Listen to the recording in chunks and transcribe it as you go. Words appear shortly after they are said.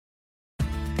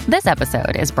This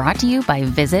episode is brought to you by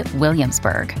Visit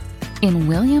Williamsburg. In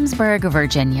Williamsburg,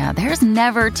 Virginia, there's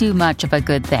never too much of a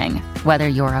good thing. Whether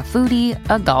you're a foodie,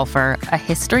 a golfer, a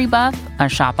history buff, a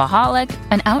shopaholic,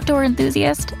 an outdoor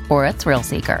enthusiast, or a thrill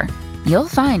seeker, you'll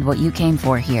find what you came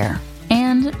for here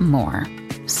and more.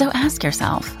 So ask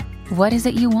yourself, what is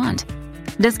it you want?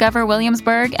 Discover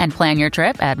Williamsburg and plan your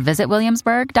trip at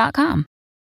visitwilliamsburg.com.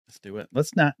 Let's do it.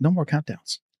 No more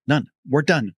countdowns. None. We're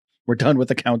done. We're done with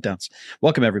the countdowns.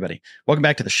 Welcome, everybody. Welcome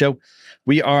back to the show.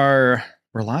 We're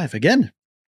live again.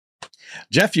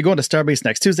 Jeff, you're going to Starbase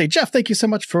next Tuesday. Jeff, thank you so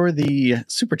much for the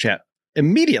super chat.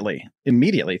 Immediately.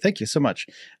 Thank you so much.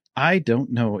 I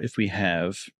don't know if we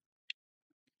have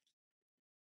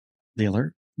the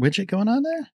alert widget going on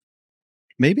there.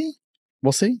 Maybe.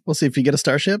 We'll see. We'll see if you get a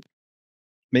starship.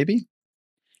 Maybe.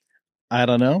 I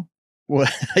don't know. Well,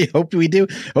 I hope we do.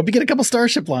 Hope you get a couple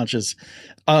starship launches.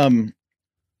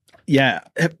 Yeah.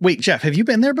 Wait, Jeff, have you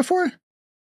been there before? I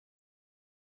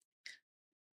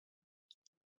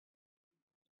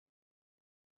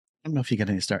don't know if you got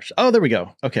any stars. Oh, there we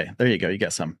go. Okay, there you go. You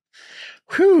got some.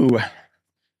 Whew.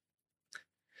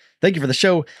 Thank you for the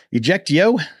show. Eject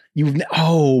Yo.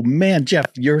 Oh man, Jeff,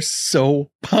 you're so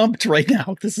pumped right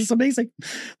now. This is amazing.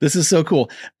 This is so cool.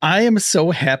 I am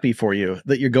so happy for you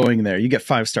that you're going there. You get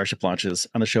 5 starship launches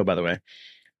on the show, by the way.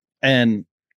 And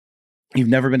you've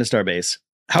never been to Starbase.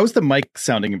 How's the mic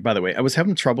sounding, by the way? I was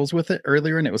having troubles with it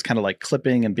earlier, and it was kind of like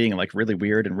clipping and being like really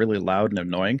weird and really loud and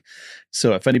annoying.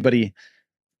 So if anybody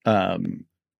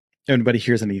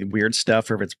hears any weird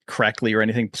stuff or if it's crackly or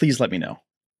anything, please let me know.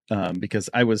 Because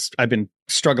I've been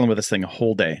struggling with this thing a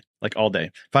whole day, like all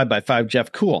day. 5x5,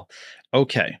 Jeff. Cool.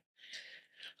 Okay.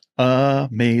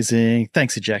 Amazing.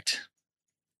 Thanks, Eject.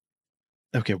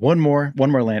 Okay. One more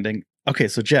landing. Okay.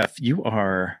 So Jeff,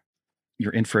 you're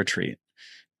in for a treat.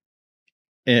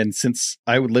 And since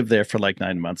I would live there for like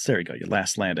 9 months, there you go. Your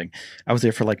last landing. I was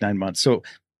there for like 9 months. So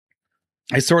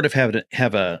I sort of have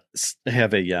a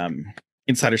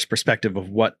insider's perspective of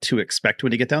what to expect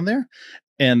when you get down there.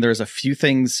 And there's a few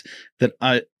things that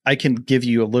I can give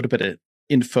you a little bit of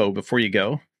info before you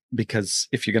go, because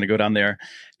if you're going to go down there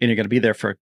and you're going to be there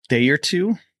for a day or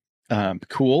two,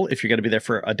 cool. If you're going to be there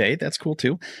for a day, that's cool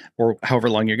too, or however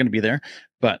long you're going to be there.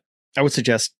 But I would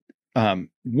suggest,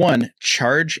 one,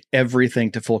 charge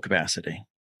everything to full capacity.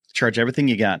 Charge everything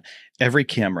you got, every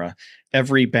camera,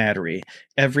 every battery,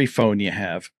 every phone you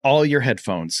have, all your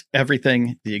headphones,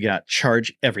 everything that you got,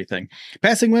 charge everything.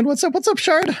 Passing Wind, what's up? What's up,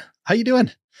 Shard? How you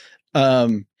doing?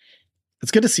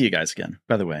 It's good to see you guys again,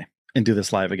 by the way, and do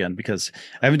this live again, because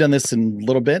I haven't done this in a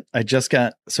little bit. I just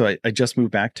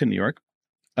moved back to New York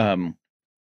a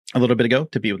little bit ago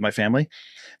to be with my family.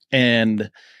 And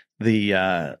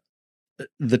the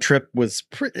trip was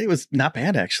it was not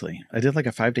bad, actually. I did like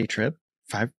a 5-day trip.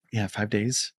 5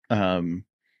 days. And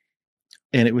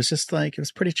it was just like, it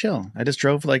was pretty chill. I just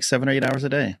drove like 7 or 8 hours a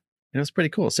day. It was pretty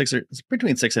cool.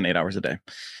 Between 6 and 8 hours a day.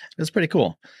 It was pretty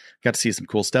cool. Got to see some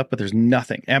cool stuff, but there's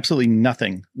absolutely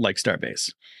nothing like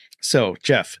Starbase. So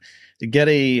Jeff, get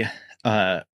a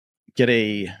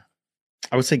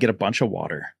bunch of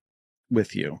water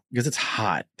with you, because it's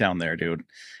hot down there, dude.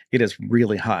 It is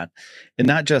really hot. And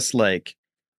not just like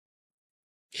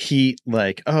heat,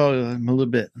 like, oh, I'm a little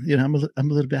bit, I'm a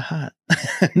little bit hot.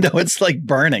 No, it's like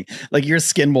burning, like your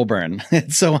skin will burn.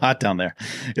 It's so hot down there.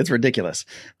 It's ridiculous.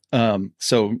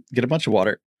 So get a bunch of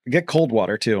water, get cold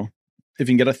water too. If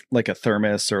you can get a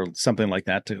thermos or something like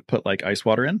that to put like ice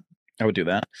water in, I would do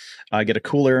that. Get a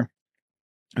cooler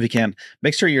if you can.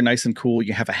 Make sure you're nice and cool.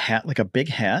 You have a hat, like a big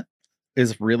hat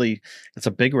it's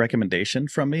a big recommendation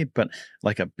from me, but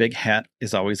like a big hat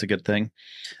is always a good thing.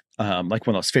 Like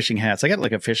one of those fishing hats. I got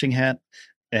like a fishing hat,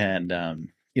 and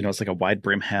it's like a wide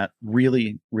brim hat.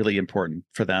 Really, really important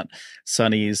for that.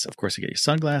 Sunnies, of course, you get your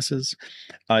sunglasses.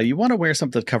 You want to wear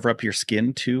something to cover up your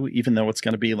skin too, even though it's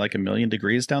going to be like 1,000,000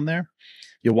 degrees down there.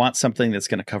 You'll want something that's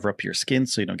going to cover up your skin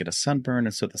so you don't get a sunburn,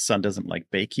 and so the sun doesn't like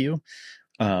bake you.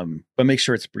 But make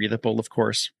sure it's breathable, of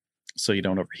course, so you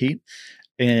don't overheat.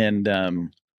 And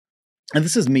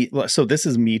this is me. So this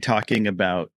is me talking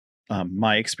about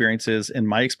my experiences, and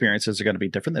my experiences are going to be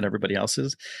different than everybody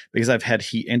else's, because I've had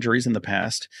heat injuries in the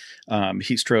past,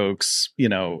 heat strokes,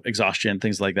 exhaustion,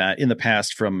 things like that in the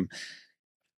past, from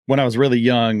when I was really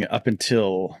young up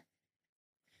until,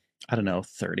 I don't know,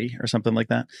 30 or something like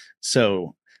that.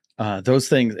 So those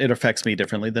things, it affects me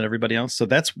differently than everybody else. So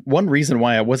that's one reason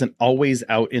why I wasn't always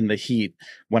out in the heat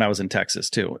when I was in Texas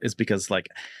too, is because like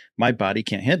my body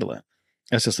can't handle it.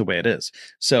 That's just the way it is.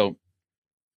 So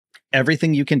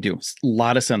everything you can do, a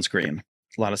lot of sunscreen,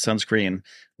 a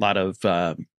lot of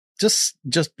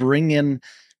just bring in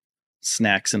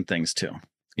snacks and things too.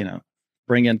 you know,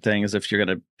 bring in things if you're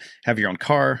going to have your own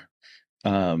car.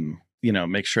 You know,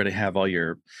 make sure to have all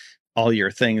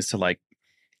your things to like,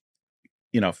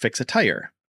 you know, fix a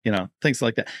tire, you know, things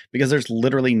like that, because there's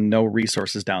literally no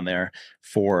resources down there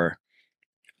for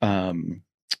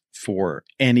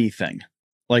anything,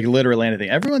 like literally anything.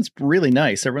 Everyone's really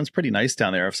nice. Everyone's pretty nice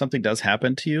down there. If something does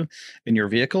happen to you in your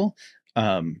vehicle,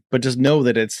 but just know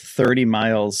that it's 30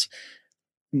 miles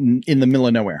in the middle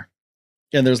of nowhere.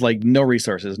 And there's like no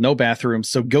resources, no bathrooms.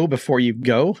 So go before you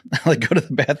go, like go to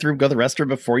the bathroom, go to the restroom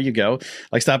before you go,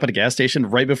 like stop at a gas station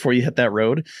right before you hit that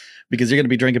road, because you're going to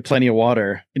be drinking plenty of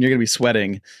water and you're going to be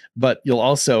sweating, but you'll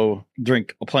also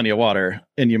drink plenty of water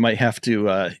and you might have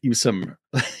to use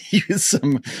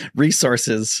some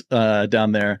resources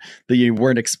down there that you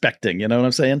weren't expecting. You know what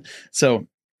I'm saying? So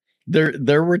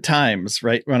there were times,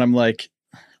 right, when I'm like,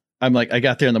 I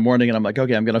got there in the morning and I'm like,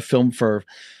 okay, I'm going to film for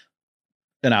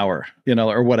an hour, you know,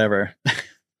 or whatever.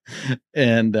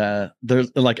 And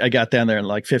there's like, I got down there and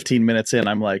like 15 minutes in,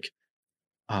 I'm like,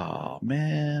 oh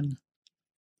man,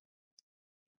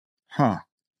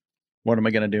 what am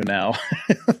I going to do now?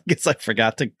 Guess I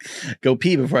forgot to go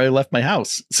pee before I left my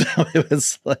house. So it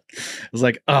was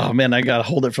like, oh man, I got to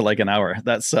hold it for like an hour.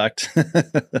 That sucked.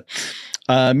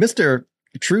 Mr.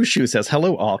 True Shoe says,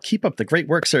 hello all. Keep up the great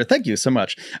work, sir. Thank you so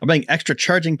much. I'm buying extra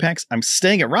charging packs. I'm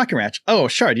staying at Rocket Ranch. Oh,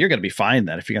 Shard, you're going to be fine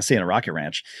then if you're going to stay in a Rocket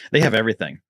Ranch. They have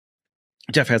everything.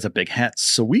 Jeff has a big hat.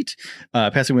 Sweet.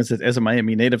 Passing Wind says, as a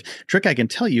Miami native, trick I can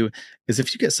tell you is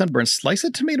if you get sunburn, slice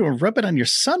a tomato and rub it on your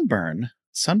sunburn.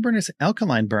 Sunburn is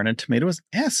alkaline burn and tomato is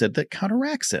acid that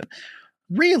counteracts it.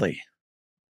 Really?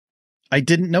 I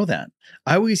didn't know that.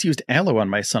 I always used aloe on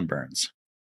my sunburns.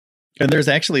 And there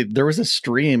was a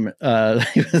stream.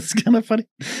 It's kind of funny.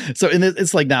 So, and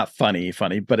it's like not funny,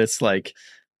 but it's like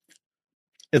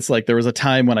there was a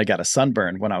time when I got a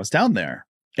sunburn when I was down there,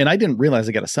 and I didn't realize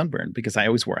I got a sunburn because I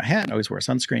always wore a hat, I always wore a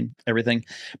sunscreen, everything.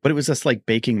 But it was just like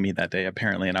baking me that day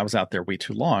apparently, and I was out there way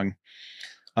too long.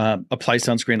 Apply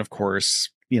sunscreen, of course,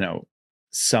 you know,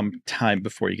 some time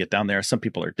before you get down there. Some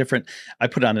people are different. I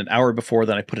put it on an hour before,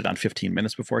 then I put it on 15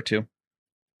 minutes before too,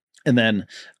 and then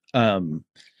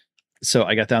so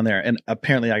I got down there and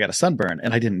apparently I got a sunburn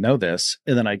and I didn't know this.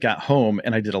 And then I got home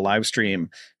and I did a live stream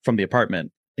from the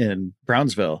apartment in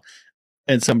Brownsville.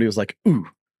 And somebody was like, ooh,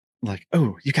 like,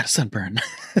 oh, you got a sunburn.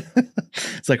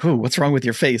 It's like, oh, what's wrong with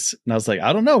your face? And I was like,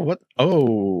 I don't know what.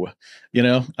 Oh, you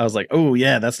know, I was like, oh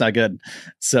yeah, that's not good.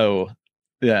 So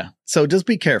yeah. So just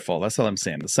be careful. That's all I'm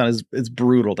saying. The sun it's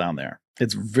brutal down there.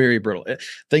 It's very brutal.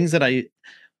 Things that I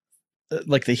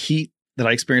like, the heat that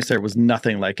I experienced there was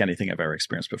nothing like anything I've ever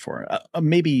experienced before.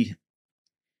 Maybe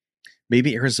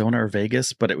Arizona or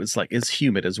Vegas, but it was like, it's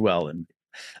humid as well. And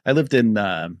I lived in,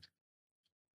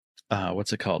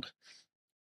 what's it called?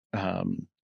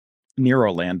 Near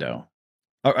Orlando.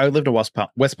 I lived in West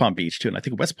Palm Beach too. And I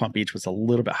think West Palm Beach was a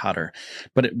little bit hotter,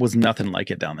 but it was nothing like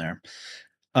it down there.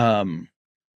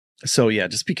 So yeah,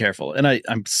 just be careful. And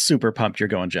I'm super pumped you're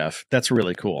going, Jeff. That's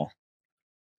really cool.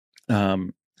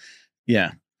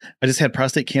 Yeah. I just had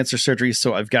prostate cancer surgery,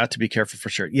 so I've got to be careful for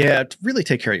sure. Yeah, really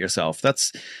take care of yourself.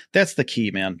 That's the key,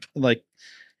 man. Like,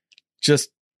 just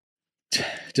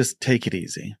take it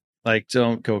easy. Like,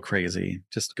 don't go crazy.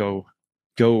 Just go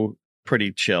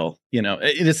pretty chill. You know,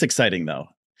 it is exciting though,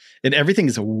 and everything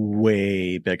is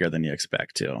way bigger than you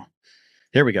expect too.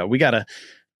 Here we go. We got a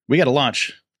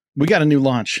launch. We got a new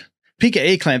launch.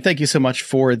 PKA Clan, thank you so much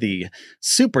for the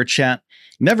super chat.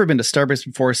 Never been to Starbase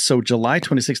before, so July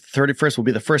 26th to 31st will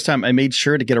be the first time I made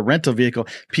sure to get a rental vehicle.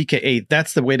 PKA,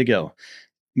 that's the way to go.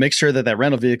 Make sure that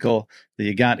rental vehicle that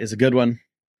you got is a good one.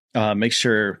 Make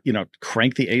sure, you know,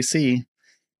 crank the AC.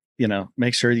 You know,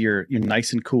 make sure you're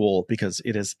nice and cool because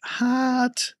it is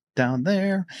hot down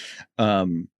there.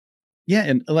 Yeah,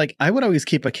 and like I would always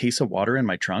keep a case of water in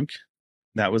my trunk.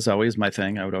 That was always my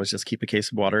thing. I would always just keep a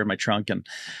case of water in my trunk, and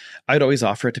I'd always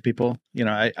offer it to people. You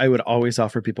know, I would always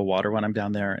offer people water when I'm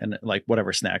down there, and like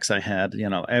whatever snacks I had, you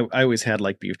know, I always had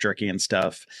like beef jerky and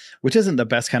stuff, which isn't the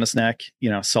best kind of snack. You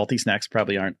know, salty snacks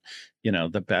probably aren't, you know,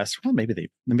 the best. Well, maybe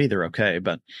they're okay,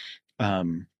 but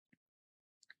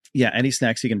yeah, any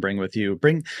snacks you can bring with you,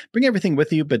 bring everything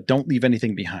with you, but don't leave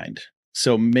anything behind.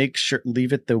 So make sure,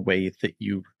 leave it the way that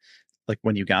you, like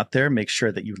when you got there, make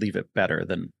sure that you leave it better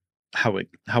than how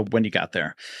when you got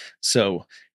there. So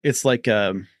it's like,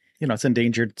 you know, it's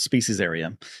endangered species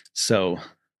area. So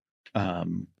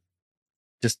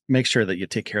just make sure that you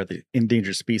take care of the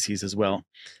endangered species as well.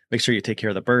 Make sure you take care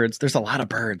of the birds. There's a lot of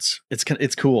birds.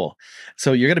 It's cool.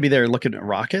 So you're going to be there looking at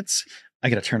rockets. I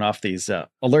got to turn off these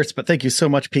alerts, but thank you so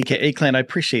much, PKA Clan. I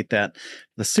appreciate that.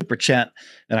 The super chat.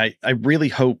 And I really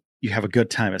hope you have a good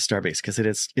time at Starbase because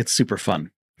it's super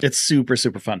fun. It's super,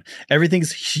 super fun.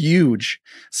 Everything's huge.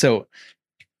 So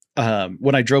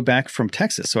when I drove back from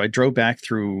Texas, so I drove back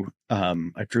through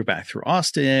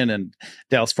Austin and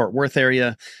Dallas Fort Worth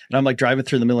area, and I'm like driving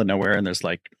through the middle of nowhere, and there's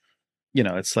like,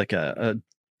 it's like a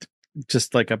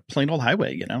just like a plain old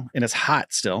highway, and it's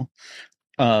hot still.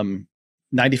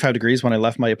 95 degrees when I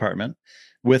left my apartment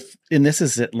and this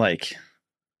is at like,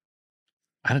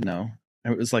 I don't know,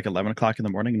 it was like 11 o'clock in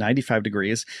the morning, 95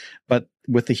 degrees, but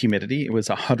with the humidity, it was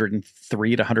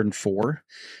 103 to 104.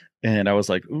 And I was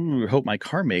like, ooh, I hope my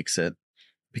car makes it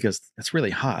because it's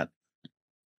really hot.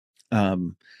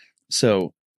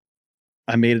 So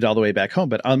I made it all the way back home,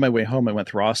 but on my way home, I went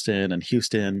through Austin and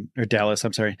Dallas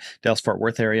Fort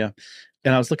Worth area.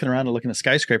 And I was looking around and looking at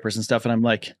skyscrapers and stuff. And I'm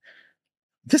like,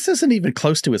 this isn't even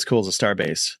close to as cool as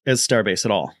Starbase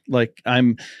at all. Like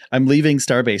I'm leaving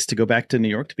Starbase to go back to New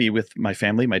York to be with my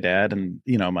family, my dad, and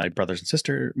my brother and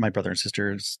sister,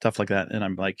 stuff like that. And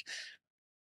I'm like,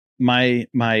 I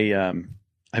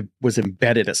was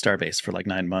embedded at Starbase for like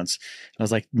 9 months. I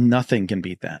was like, nothing can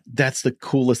beat that. That's the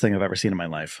coolest thing I've ever seen in my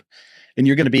life. And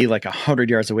you're going to be like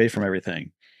 100 yards away from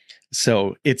everything.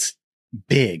 So it's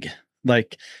big.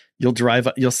 Like you'll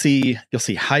see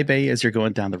high bay as you're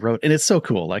going down the road. And it's so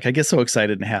cool. Like I get so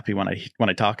excited and happy when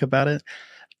I talk about it,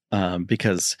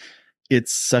 because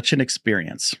it's such an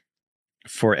experience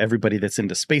for everybody that's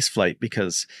into space flight,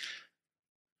 because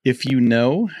if you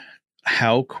know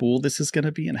how cool this is going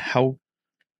to be and how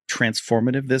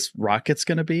transformative this rocket's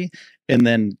going to be, and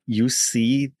then you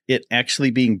see it actually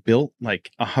being built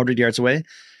like 100 yards away,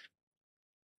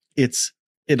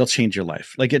 it'll change your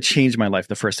life. Like it changed my life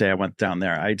the first day I went down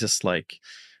there. I just like,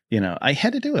 I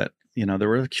had to do it. There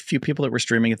were a few people that were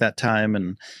streaming at that time,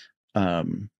 and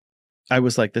I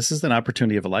was like, this is an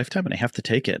opportunity of a lifetime and I have to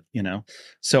take it,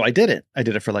 So I did it. I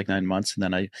did it for like 9 months, and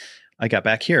then I got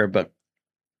back here,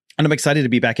 and I'm excited to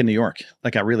be back in New York.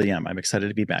 Like I really am. I'm excited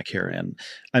to be back here, and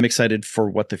I'm excited for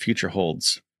what the future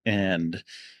holds. And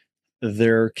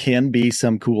there can be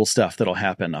some cool stuff that'll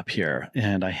happen up here.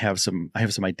 And I have some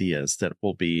ideas that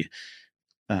will be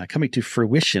coming to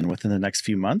fruition within the next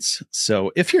few months.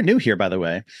 So if you're new here, by the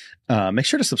way, make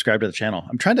sure to subscribe to the channel.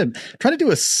 I'm trying to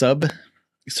do a sort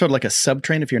of like a sub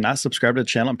train. If you're not subscribed to the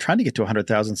channel, I'm trying to get to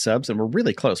 100,000 subs, and we're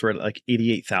really close. We're at like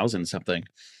 88,000 something.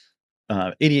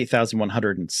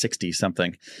 88,160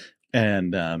 something,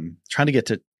 and trying to get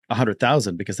to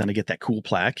 100,000 because then I get that cool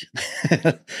plaque.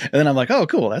 And then I'm like, oh,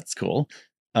 cool. That's cool.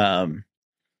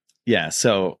 Yeah.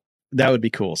 So that would be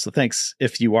cool. So thanks.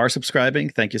 If you are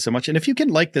subscribing, thank you so much. And if you can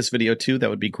like this video too, that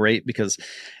would be great, because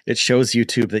it shows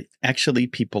YouTube that actually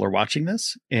people are watching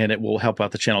this, and it will help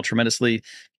out the channel tremendously.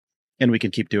 And we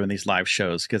can keep doing these live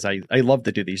shows, because I love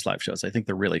to do these live shows. I think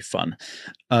they're really fun.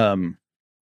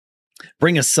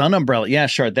 Bring a sun umbrella. Yeah,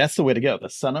 sure. That's the way to go. The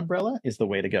sun umbrella is the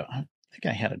way to go. I think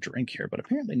I had a drink here, but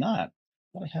apparently not.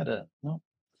 I had a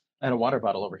water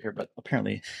bottle over here, but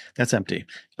apparently that's empty.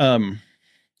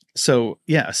 So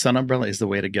yeah, a sun umbrella is the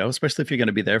way to go, especially if you're going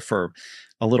to be there for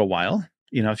a little while.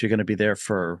 If you're going to be there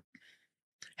for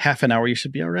half an hour, you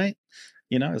should be all right.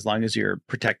 As long as you're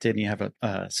protected and you have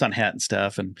a sun hat and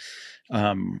stuff. And,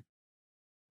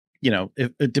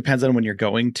 it depends on when you're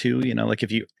going to, like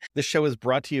if you. This show is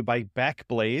brought to you by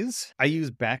Backblaze. I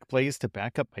use Backblaze to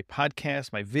back up my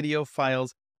podcast, my video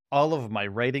files, all of my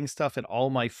writing stuff, and all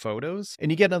my photos.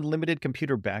 And you get unlimited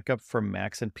computer backup for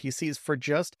Macs and PCs for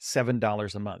just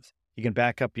 $7 a month. You can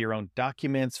back up your own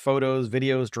documents, photos,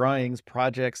 videos, drawings,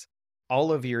 projects,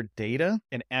 all of your data,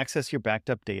 and access your backed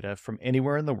up data from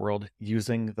anywhere in the world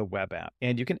using the web app.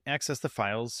 And you can access the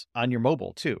files on your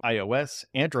mobile too. iOS,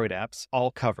 Android apps,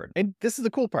 all covered. And this is the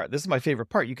cool part. This is my favorite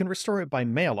part. You can restore it by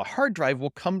mail. A hard drive will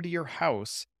come to your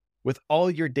house with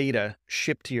all your data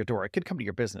shipped to your door. It could come to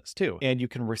your business too. And you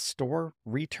can restore,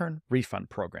 return, refund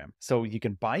program. So you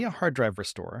can buy a hard drive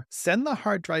restore, send the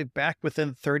hard drive back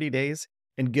within 30 days,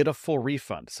 and get a full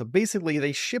refund. So basically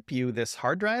they ship you this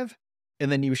hard drive, and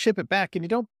then you ship it back and you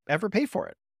don't ever pay for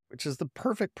it, which is the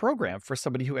perfect program for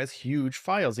somebody who has huge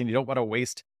files and you don't want to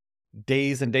waste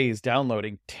days and days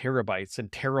downloading terabytes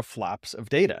and teraflops of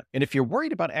data. And if you're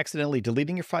worried about accidentally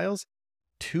deleting your files,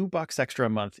 $2 extra a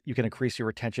month, you can increase your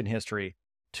retention history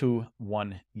to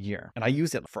 1 year. And I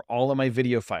use it for all of my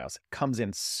video files. It comes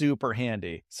in super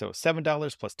handy. So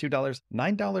 $7 plus $2,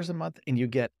 $9 a month, and you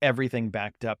get everything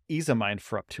backed up, ease of mind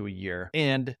for up to a year.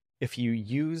 And if you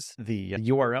use the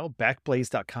URL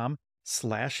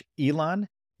backblaze.com/Elon,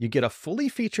 you get a fully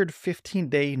featured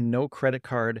 15-day no credit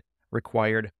card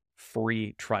required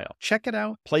free trial. Check it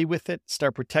out, play with it,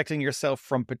 start protecting yourself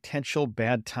from potential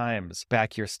bad times.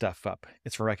 Back your stuff up.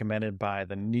 It's recommended by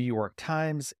the New York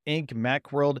Times, Inc.,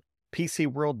 Macworld, PC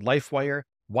World, LifeWire,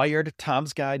 Wired,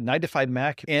 Tom's Guide, 9 to 5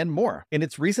 Mac, and more. And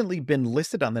it's recently been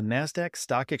listed on the NASDAQ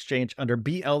Stock Exchange under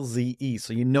BLZE,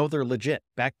 so you know they're legit.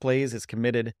 Backblaze is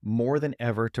committed more than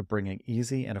ever to bringing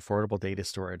easy and affordable data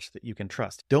storage that you can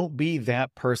trust. Don't be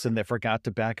that person that forgot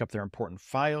to back up their important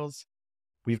files.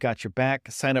 We've got your back.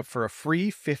 Sign up for a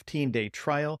free 15-day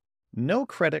trial. No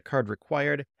credit card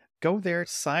required. Go there,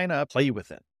 sign up, play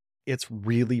with it. It's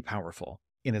really powerful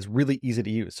and is really easy to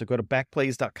use. So go to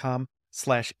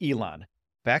backblaze.com/Elon.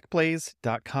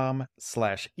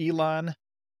 Backblaze.com/Elon.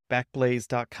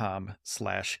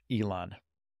 Backblaze.com/Elon.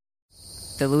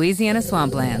 The Louisiana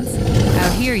Swamplands.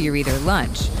 Out here, you're either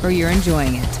lunch or you're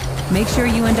enjoying it. Make sure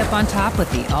you end up on top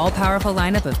with the all-powerful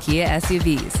lineup of Kia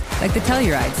SUVs, like the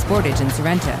Telluride, Sportage, and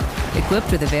Sorento,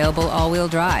 equipped with available all-wheel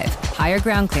drive, higher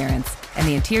ground clearance, and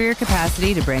the interior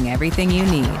capacity to bring everything you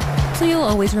need, so you'll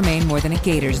always remain more than a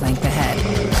gator's length ahead.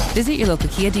 Visit your local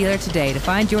Kia dealer today to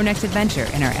find your next adventure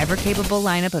in our ever-capable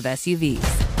lineup of SUVs.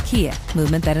 Kia,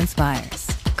 movement that inspires.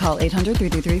 Call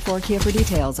 800-3334-KIA for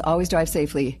details. Always drive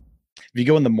safely. If you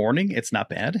go in the morning, it's not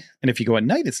bad. And if you go at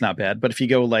night, it's not bad. But if you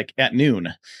go like at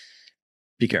noon,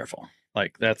 be careful.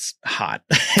 Like that's hot.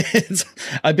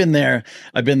 I've been there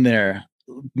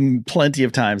plenty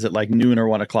of times at like noon or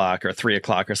 1 o'clock or 3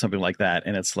 o'clock or something like that.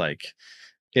 And it's like,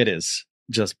 it is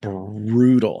just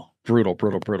brutal.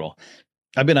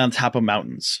 I've been on top of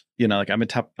mountains, like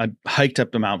I've hiked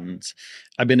up the mountains.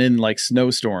 I've been in like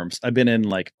snowstorms. I've been in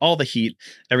like all the heat,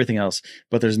 everything else,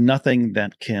 but there's nothing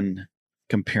that can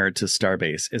compare to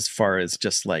Starbase as far as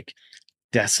just like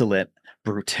desolate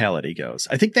brutality goes.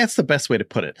 I think that's the best way to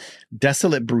put it.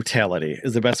 Desolate brutality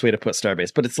is the best way to put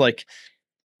Starbase, but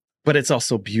it's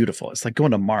also beautiful. It's like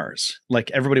going to Mars. Like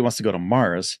everybody wants to go to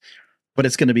Mars, but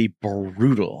it's going to be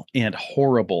brutal and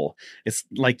horrible. It's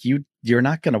like you're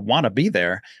not going to want to be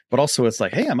there, but also it's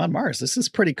like, hey, I'm on Mars. This is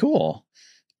pretty cool.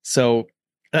 So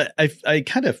I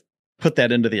kind of put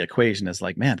that into the equation as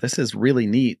like, man, this is really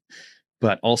neat,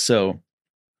 but also,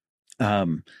 how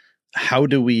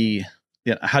do you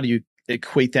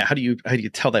equate that? How do you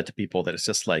tell that to people that it's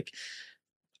just like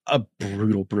a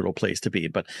brutal place to be?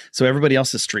 But so everybody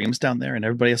else's streams down there and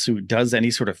everybody else who does any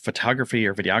sort of photography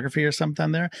or videography or something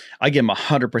down there, I give them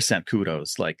 100%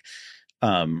 kudos. Like,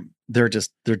 they're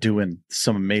doing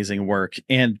some amazing work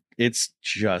and it's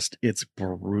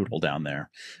brutal down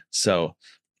there. So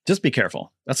just be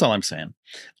careful. That's all I'm saying.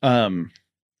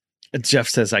 Jeff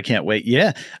says, I can't wait.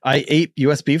 Yeah, I ate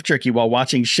U.S. beef jerky while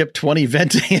watching Ship 20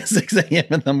 venting at 6 a.m.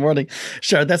 in the morning.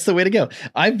 Sure, that's the way to go.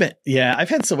 I've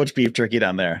had so much beef jerky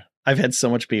down there. I've had so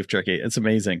much beef jerky. It's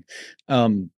amazing.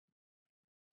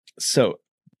 So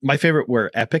my favorite were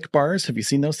Epic bars. Have you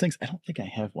seen those things? I don't think I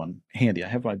have one handy. I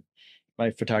have my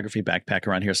photography backpack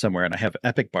around here somewhere, and I have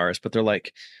Epic bars, but they're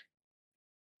like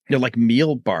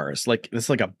meal bars. Like it's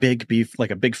like a big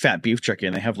fat beef jerky,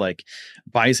 and they have like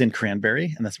bison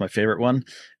cranberry, and that's my favorite one.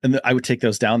 And I would take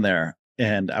those down there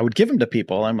and I would give them to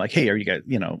people. I'm like, hey, are you guys,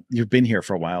 you've been here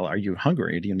for a while. Are you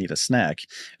hungry? Do you need a snack?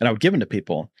 And I would give them to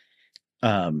people.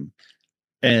 And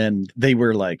they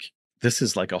were like, this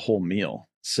is like a whole meal.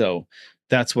 So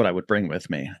that's what I would bring with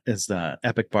me is the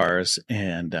Epic bars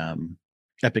and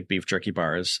Epic beef jerky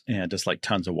bars and just like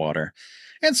tons of water.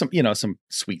 And some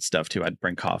sweet stuff too. I'd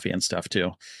bring coffee and stuff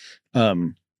too.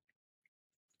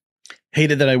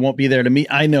 Hated that I won't be there to meet.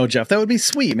 I know, Jeff, that would be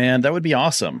sweet, man. That would be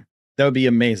awesome. That would be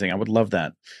amazing. I would love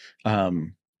that.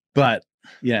 But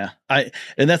yeah,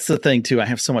 and that's the thing too. I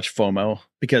have so much FOMO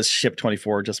because Ship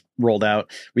 24 just rolled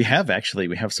out. We have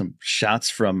some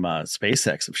shots from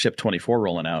SpaceX of Ship 24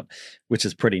 rolling out, which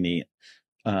is pretty neat.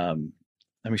 Let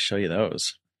me show you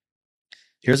those.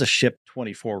 Here's the Ship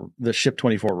 24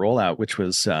 rollout, which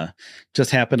was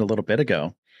just happened a little bit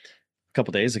ago, a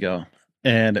couple days ago,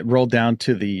 and it rolled down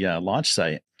to the launch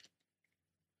site.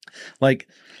 Like,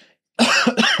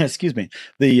 excuse me,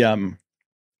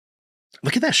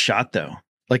 look at that shot though.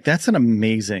 Like that's an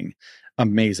amazing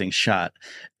shot.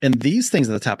 And these things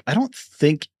at the top, I don't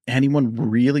think anyone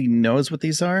really knows what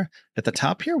these are. At the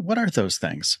top here, what are those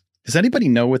things? Does anybody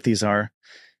know what these are?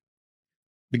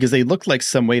 Because they look like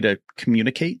some way to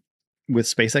communicate with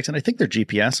SpaceX. And I think they're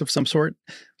GPS of some sort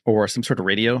or some sort of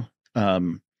radio,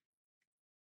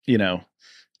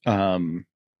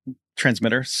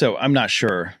 transmitter. So I'm not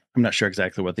sure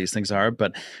exactly what these things are,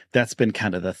 but that's been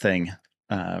kind of the thing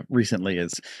recently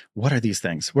is what are these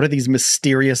things? What are these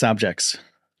mysterious objects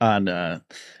on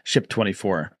Ship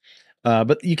 24?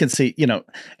 But you can see,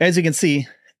 as you can see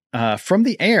from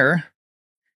the air,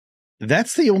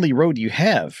 that's the only road you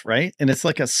have, right? And it's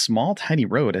like a small, tiny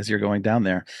road as you're going down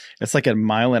there. It's like a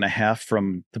mile and a half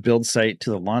from the build site to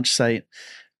the launch site.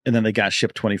 And then they got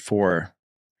Ship 24.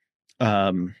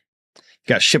 Got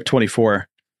Ship 24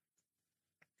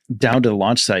 down to the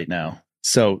launch site now.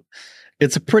 So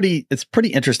it's pretty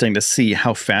interesting to see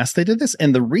how fast they did this.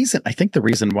 And I think the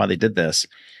reason why they did this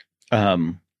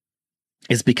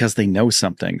is because they know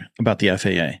something about the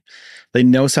FAA. They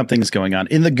know something's going on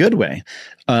in the good way.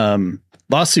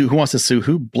 Lawsuit, who wants to sue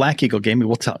who? Black Eagle Gaming.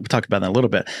 We'll talk about that in a little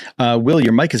bit. Will,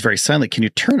 your mic is very silent. Can you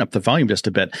turn up the volume just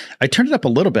a bit? I turned it up a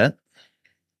little bit.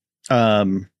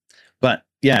 But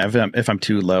yeah, if I'm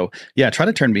too low, yeah, try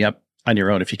to turn me up on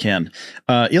your own if you can.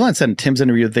 Elon said in Tim's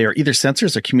interview, they are either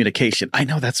sensors or communication. I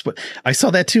know, that's what I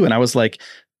saw that too. And I was like,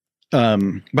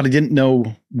 but I didn't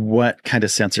know what kind of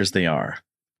sensors they are.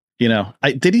 You know,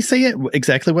 did he say it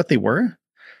exactly what they were?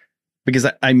 Because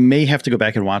I may have to go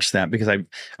back and watch that, because I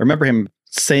remember him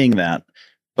saying that,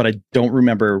 but I don't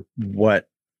remember what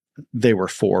they were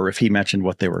for, if he mentioned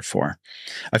what they were for.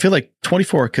 I feel like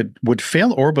 24 would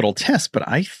fail orbital tests, but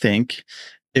I think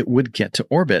it would get to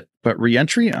orbit. But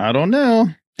reentry, I don't know.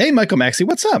 Hey, Michael Maxey,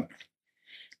 what's up?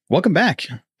 Welcome back.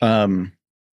 Let's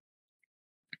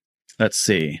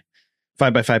see.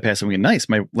 5x5 passing. Nice.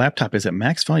 My laptop is at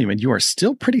max volume and you are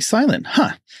still pretty silent.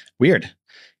 Huh. Weird.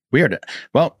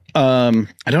 Well, I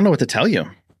don't know what to tell you.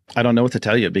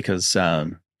 Because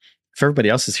if everybody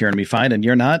else is hearing me fine and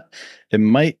you're not, it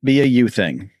might be a you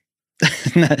thing.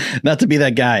 Not to be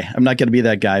that guy. I'm not going to be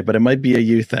that guy, but it might be a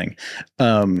you thing.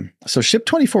 So Ship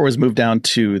 24 was moved down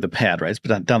to the pad, right? It's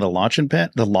down to the launching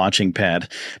pad, down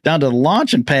to the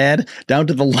launching pad, down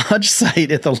to the launch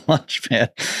site at the launch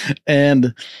pad.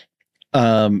 And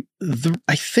I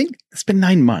think it's been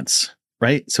 9 months,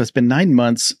 right? So it's been 9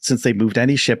 months since they moved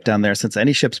any ship down there, since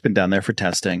any ship's been down there for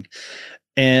testing.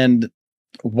 And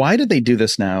why did they do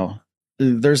this now?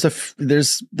 There's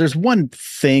one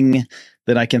thing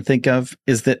that I can think of,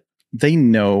 is that they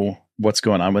know what's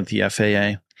going on with the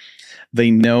FAA.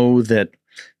 They know that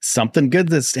something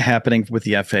good is happening with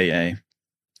the FAA.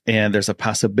 And there's a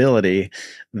possibility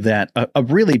that a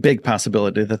really big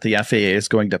possibility that the FAA is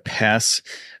going to pass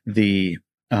the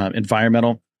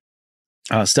environmental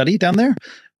study down there,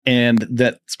 and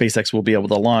that SpaceX will be able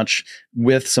to launch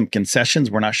with some concessions.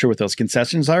 We're not sure what those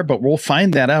concessions are, but we'll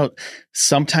find that out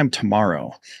sometime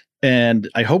tomorrow. And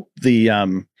I hope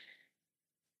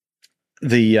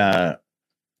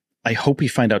I hope we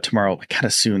find out tomorrow kind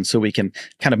of soon, so we can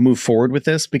kind of move forward with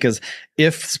this, because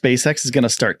if SpaceX is going to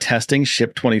start testing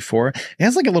Ship 24, it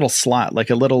has like a little slot, like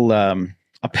a little a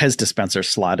Pez dispenser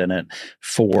slot in it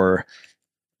for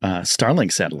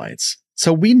Starlink satellites.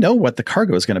 So we know what the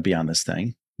cargo is going to be on this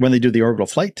thing when they do the orbital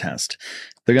flight test.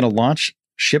 They're going to launch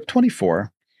Ship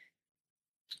 24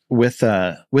 with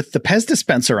the Pez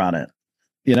dispenser on it,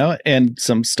 you know, and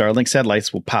some Starlink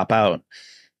satellites will pop out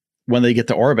when they get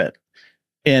to orbit.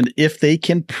 And if they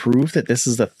can prove that this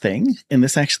is a thing and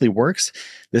this actually works,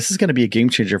 this is going to be a game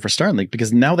changer for Starlink,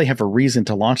 because now they have a reason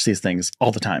to launch these things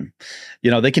all the time. You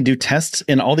know, they can do tests,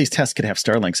 and all these tests could have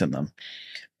Starlinks in them.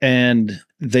 And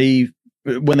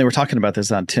when they were talking about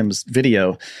this on Tim's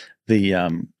video,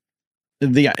 it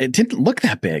didn't look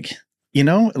that big, you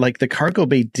know, like the cargo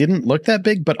bay didn't look that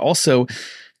big, but also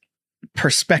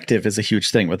perspective is a huge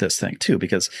thing with this thing too,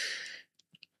 because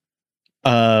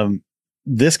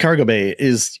this cargo bay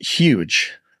is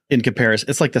huge in comparison.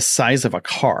 It's like the size of a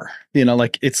car, you know,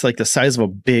 like it's like the size of a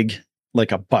big,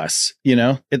 like a bus, you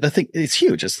know, the thing is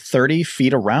huge. It's 30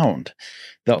 feet around.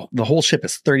 The whole ship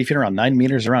is 30 feet around, 9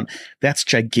 meters around. That's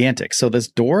gigantic. So this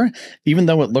door, even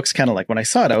though it looks kind of like, when I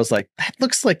saw it, I was like, that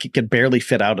looks like it could barely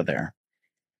fit out of there,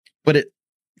 but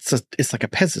it's like a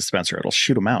Pez dispenser. It'll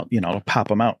shoot them out, you know, it'll pop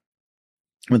them out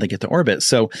when they get to orbit.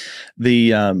 So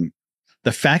the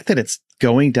fact that it's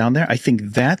going down there, I think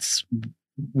that's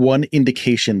one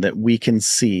indication that we can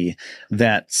see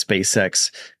that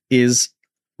SpaceX is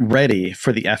ready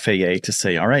for the FAA to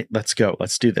say, all right, let's go,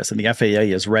 let's do this. And the FAA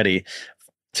is ready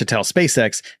to tell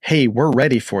SpaceX, hey, we're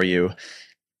ready for you.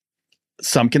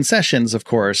 Some concessions, of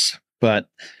course, but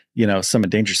you know, some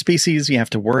endangered species you have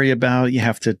to worry about. You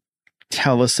have to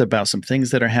tell us about some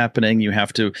things that are happening. You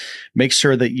have to make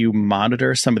sure that you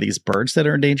monitor some of these birds that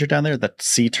are endangered down there, the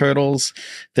sea turtles,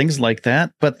 things like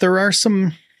that. But there's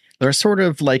sort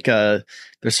of like a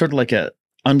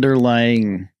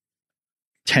underlying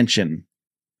tension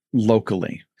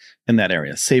locally in that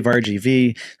area. Save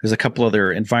RGV. There's a couple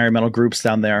other environmental groups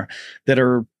down there that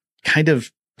are kind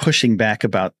of pushing back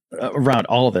around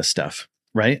all of this stuff,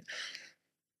 right?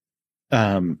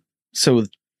 So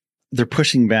they're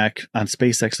pushing back on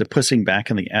SpaceX. They're pushing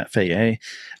back on the FAA.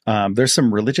 There's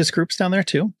some religious groups down there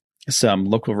too. Some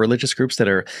local religious groups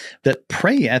that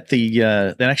pray at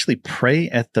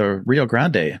the Rio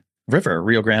Grande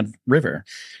River.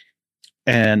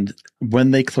 And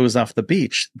when they close off the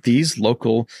beach, these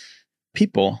local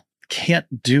people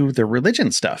can't do their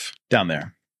religion stuff down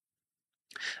there.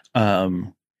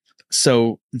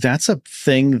 So that's a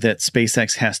thing that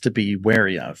SpaceX has to be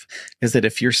wary of, is that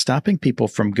if you're stopping people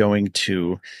from going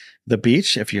to the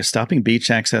beach, if you're stopping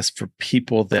beach access for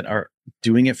people that are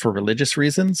doing it for religious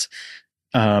reasons,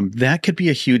 that could be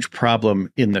a huge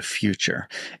problem in the future.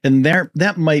 And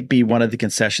that might be one of the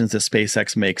concessions that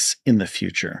SpaceX makes in the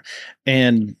future.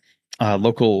 And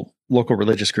local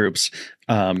religious groups,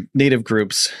 native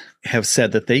groups have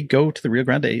said that they go to the Rio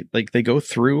Grande, like they go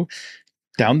through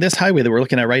down this highway that we're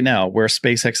looking at right now, where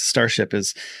SpaceX Starship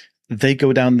is. They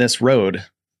go down this road,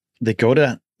 they go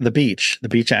to the beach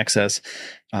access,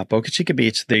 Boca Chica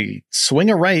Beach, they swing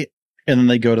a right, and then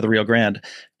they go to the Rio Grande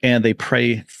and they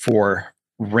pray for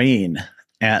rain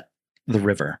at the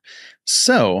river.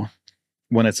 So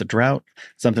when it's a drought,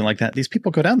 something like that, these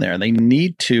people go down there and they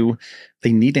need to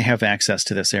have access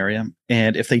to this area.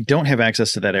 And if they don't have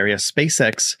access to that area,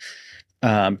 SpaceX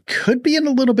could be in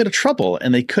a little bit of trouble,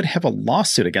 and they could have a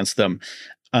lawsuit against them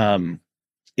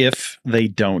if they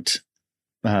don't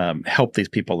help these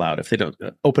people out, if they don't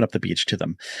open up the beach to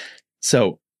them.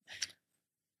 So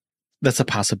that's a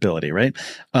possibility, right?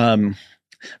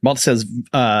 Malta says,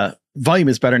 volume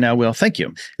is better now, Will. Thank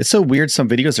you. It's so weird. Some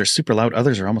videos are super loud.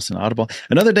 Others are almost inaudible.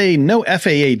 Another day, no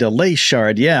FAA delay,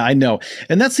 Shard. Yeah, I know.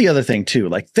 And that's the other thing too.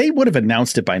 Like, they would have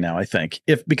announced it by now, I think,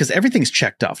 because everything's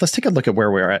checked off. Let's take a look at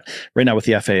where we're at right now with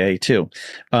the FAA too.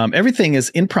 Everything is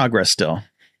in progress still.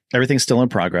 Everything's still in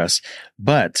progress,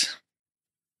 but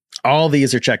all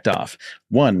these are checked off.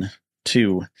 1,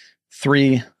 2,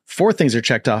 3, 4 things are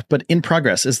checked off, but in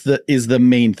progress is the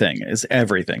main thing, is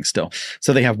everything still.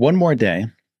 So they have one more day.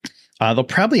 They'll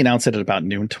probably announce it at about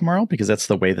noon tomorrow, because that's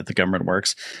the way that the government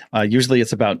works. Usually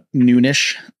it's about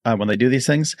noonish when they do these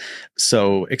things.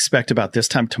 So expect about this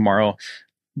time tomorrow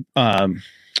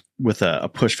with a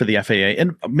push for the FAA.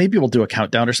 And maybe we'll do a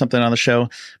countdown or something on the show.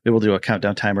 Maybe we'll do a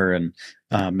countdown timer and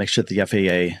make sure that the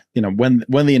FAA,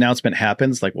 when the announcement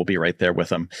happens, like, we'll be right there with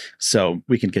them. So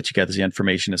we can get you guys the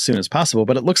information as soon as possible.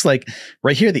 But it looks like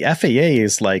right here, the FAA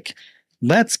is like,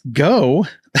 let's go.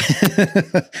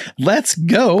 Let's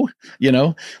go,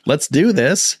 let's do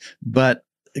this. But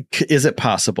is it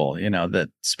possible, that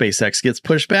SpaceX gets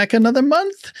pushed back another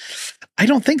month? I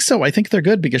don't think so. I think they're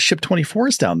good because Ship 24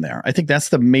 is down there. I think that's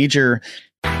the major.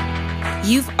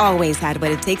 You've always had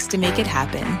what it takes to make it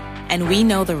happen. And we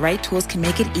know the right tools can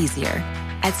make it easier.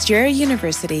 At Strayer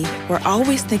University, we're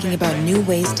always thinking about new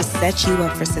ways to set you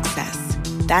up for success.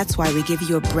 That's why we give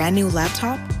you a brand new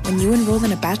laptop when you enroll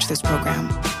in a bachelor's program,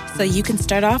 so you can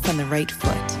start off on the right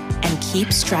foot and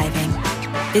keep striving.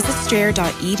 Visit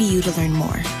strayer.edu to learn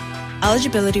more.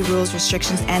 Eligibility rules,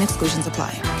 restrictions, and exclusions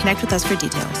apply. Connect with us for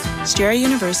details. Strayer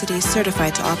University is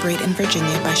certified to operate in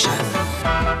Virginia by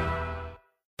Chef.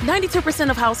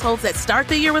 92% of households that start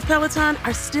the year with Peloton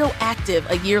are still active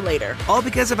a year later. All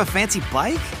because of a fancy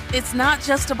bike? It's not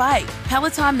just a bike.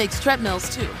 Peloton makes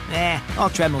treadmills too. All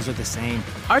treadmills are the same.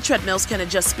 Our treadmills can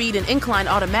adjust speed and incline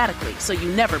automatically, so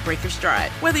you never break your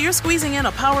stride. Whether you're squeezing in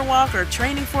a power walk or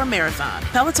training for a marathon,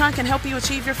 Peloton can help you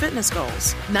achieve your fitness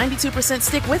goals. 92%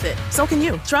 stick with it. So can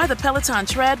you. Try the Peloton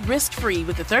Tread risk-free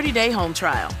with a 30-day home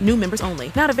trial. New members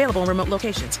only. Not available in remote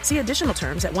locations. See additional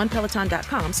terms at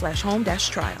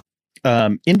onepeloton.com/home-trial.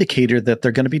 Indicator that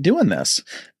they're going to be doing this.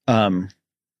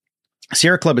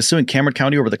 Sierra Club is suing Cameron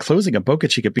County over the closing of Boca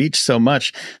Chica Beach so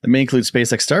much that may include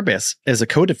SpaceX Starbase as a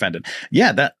co-defendant.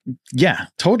 Yeah,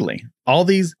 totally. All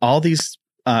these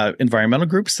environmental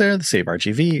groups there, the Save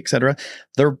RGV, etc.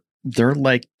 They're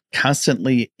like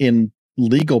constantly in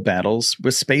legal battles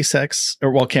with SpaceX,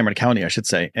 or Cameron County, I should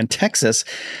say, and Texas,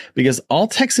 because all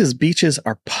Texas beaches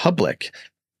are public,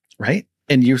 right?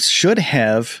 And you should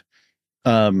have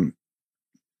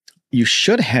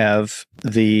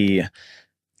the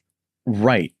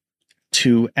right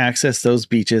to access those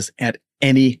beaches at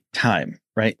any time,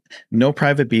 right? No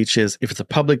private beaches. If it's a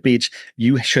public beach,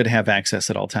 you should have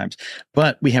access at all times.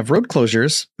 But we have road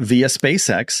closures via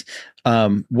SpaceX,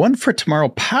 one for tomorrow,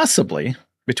 possibly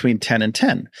between 10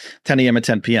 a.m. and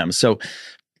 10 p.m. So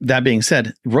that being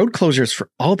said, road closures for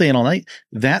all day and all night,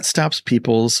 that stops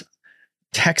people's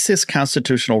Texas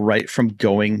constitutional right from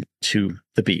going to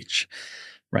the beach,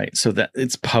 right? So that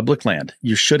it's public land.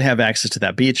 You should have access to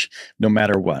that beach no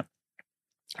matter what.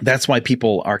 That's why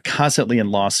people are constantly in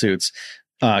lawsuits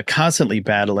constantly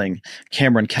battling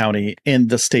Cameron County in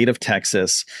the state of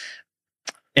Texas,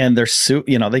 and they're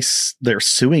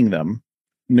suing them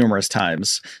numerous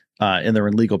times, and they're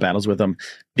in legal battles with them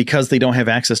because they don't have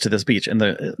access to this beach.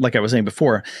 And like I was saying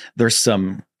before, there's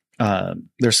some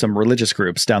religious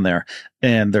groups down there,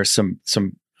 and there's some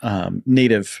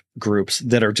native groups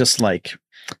that are just like,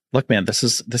 look, man,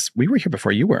 we were here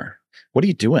before you were. What are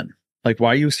you doing? Like,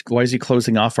 why is he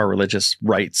closing off our religious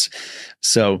rights?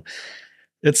 So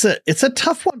it's a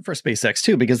tough one for SpaceX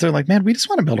too, because they're like, man, we just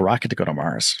want to build a rocket to go to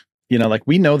Mars. Like,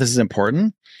 we know this is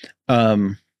important.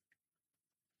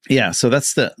 Yeah, so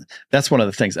that's one of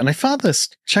the things. And I found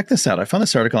check this out. I found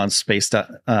this article on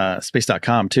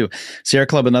space.com too. Sierra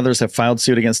Club and others have filed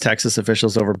suit against Texas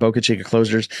officials over Boca Chica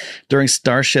closures during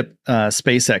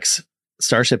SpaceX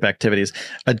Starship activities.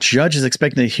 A judge is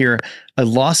expecting to hear a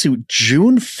lawsuit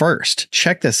June 1st.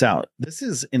 Check this out. This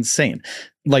is insane.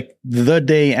 Like the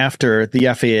day after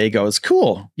the FAA goes,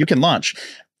 cool, you can launch.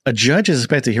 A judge is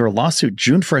expected to hear a lawsuit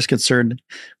June 1st concerned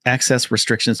access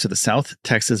restrictions to the South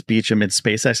Texas beach amid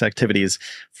SpaceX activities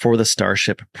for the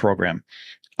Starship program.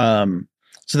 So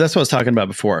that's what I was talking about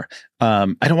before.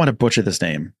 I don't want to butcher this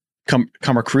name.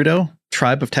 Comacrudo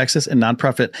Tribe of Texas and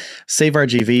nonprofit Save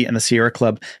RGV and the Sierra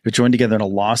Club have joined together in a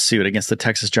lawsuit against the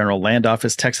Texas General Land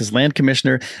Office, Texas Land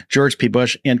Commissioner George P.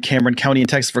 Bush, and Cameron County in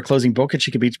Texas for closing Boca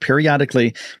Chica Beach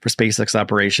periodically for SpaceX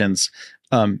operations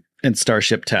and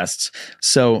Starship tests.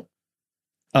 So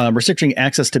restricting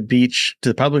access to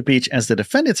the public beach, as the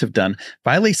defendants have done,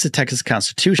 violates the Texas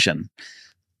Constitution.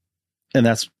 And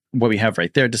that's what we have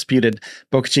right there. Disputed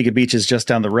Boca Chica Beach is just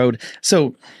down the road.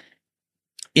 So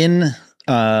in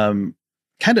I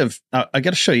got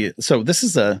to show you. So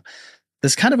this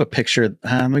kind of a picture.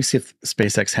 Let me see if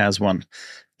SpaceX has one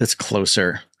that's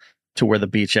closer to where the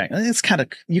beach.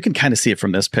 You can kind of see it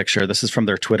from this picture. This is from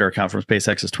their Twitter account, from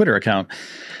SpaceX's Twitter account.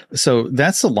 So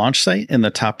that's the launch site in the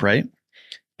top right,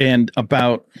 and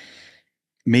about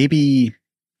maybe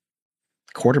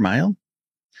quarter mile,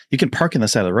 you can park in the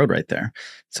side of the road right there.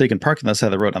 So you can park on the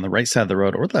side of the road, on the right side of the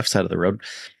road or the left side of the road,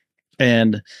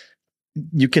 and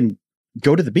you can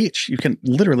go to the beach. You can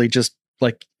literally just,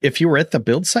 like, if you were at the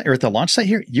build site or at the launch site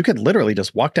here, you could literally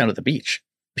just walk down to the beach.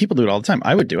 People do it all the time.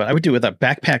 I would do it. I would do it with a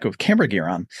backpack with camera gear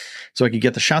on so I could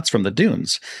get the shots from the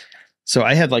dunes. So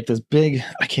I had like this big,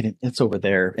 it's over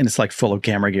there and it's like full of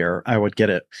camera gear. I would get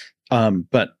it.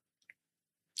 But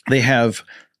they have,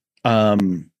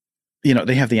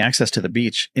 they have the access to the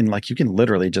beach, and like, you can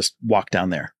literally just walk down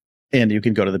there and you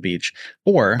can go to the beach.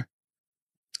 Or,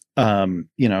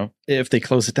 if they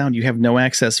close it down, you have no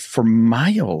access for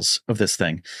miles of this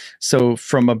thing. So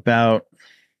from about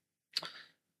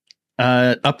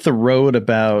up the road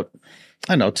about,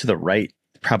 I don't know, to the right,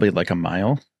 probably like a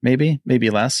mile, maybe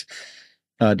less,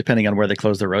 depending on where they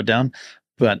close the road down.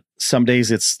 But some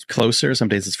days it's closer, some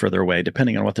days it's further away,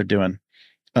 depending on what they're doing.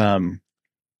 So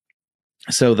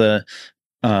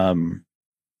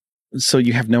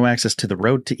you have no access to the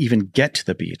road to even get to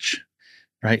the beach.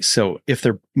 Right. So if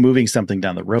they're moving something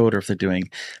down the road, or if they're doing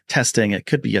testing, it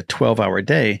could be a 12-hour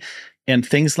day. And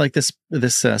things like this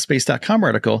space.com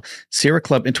article, Sierra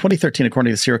Club in 2013,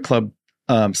 according to the Sierra Club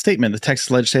statement, the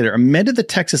Texas legislature amended the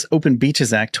Texas Open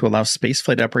Beaches Act to allow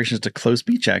spaceflight operations to close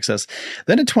beach access.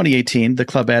 Then in 2018, the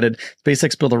club added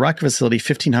SpaceX built a rocket facility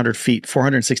 1,500 feet,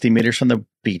 460 meters from the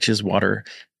beach's water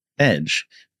edge.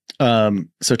 So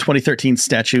 2013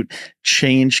 statute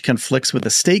change conflicts with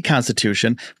the state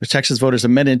constitution, which Texas voters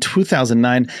amended in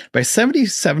 2009 by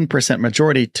 77%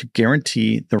 majority to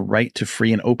guarantee the right to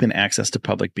free and open access to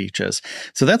public beaches.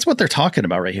 So that's what they're talking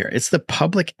about right here. It's the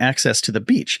public access to the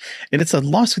beach. And it's a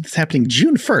lawsuit that's happening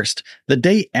June 1st, the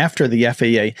day after the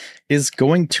FAA is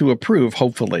going to approve,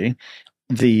 hopefully,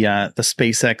 the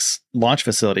SpaceX launch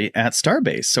facility at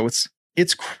Starbase. So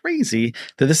it's crazy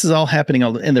that this is all happening,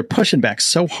 and they're pushing back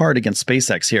so hard against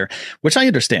SpaceX here, which I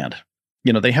understand.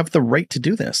 They have the right to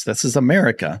do this. This is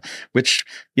America, which,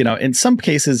 in some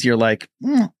cases you're like,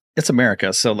 it's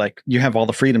America. So like, you have all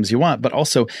the freedoms you want, but you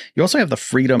also have the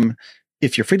freedom,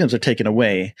 if your freedoms are taken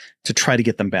away, to try to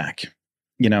get them back,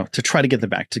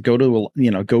 to go to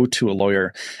a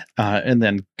lawyer, and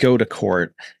then go to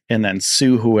court and then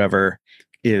sue whoever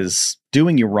is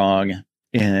doing you wrong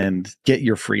and get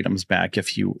your freedoms back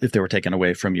if they were taken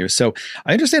away from you. So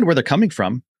I understand where they're coming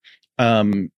from.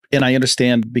 And I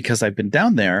understand, because I've been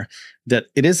down there, that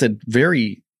it is a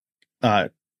very,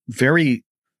 very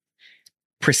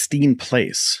pristine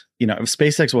place. If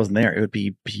SpaceX wasn't there, it would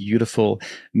be beautiful.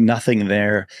 Nothing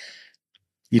there.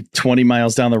 20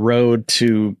 miles down the road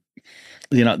to,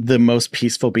 the most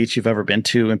peaceful beach you've ever been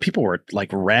to. And people were like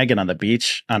ragging on the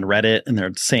beach on Reddit, and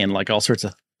they're saying like all sorts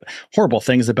of horrible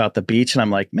things about the beach. And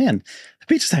I'm like, man, the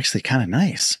beach is actually kind of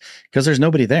nice because there's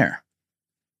nobody there.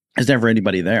 There's never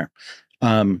anybody there.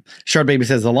 Shard Baby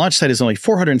says the launch site is only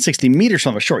 460 meters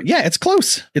from the shore. Yeah, it's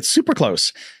close. It's super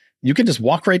close. You can just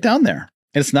walk right down there.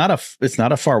 And it's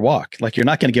not a far walk. Like, you're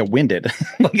not going to get winded.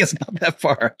 Like, it's not that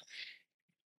far.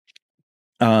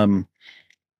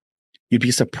 You'd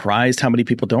be surprised how many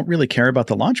people don't really care about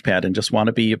the launch pad and just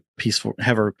want to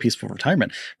have a peaceful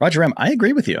retirement. Roger M, I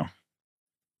agree with you.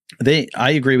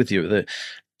 I agree with you.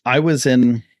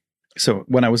 So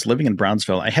when I was living in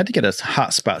Brownsville, I had to get a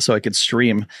hotspot so I could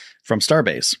stream from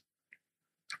Starbase.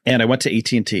 And I went to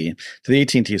AT&T, to the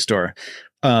AT&T store.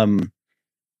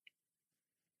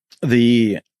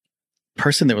 The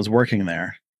person that was working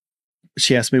there,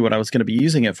 she asked me what I was going to be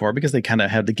using it for, because they kind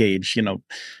of had to gauge,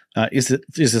 is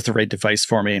this the right device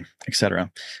for me,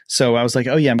 etc. So I was like,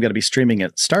 oh yeah, I'm going to be streaming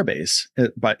at Starbase,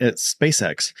 at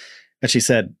SpaceX. And she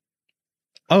said,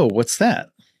 oh, what's that?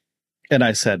 And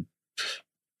I said,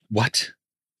 what?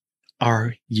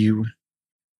 Are you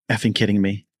effing kidding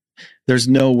me? There's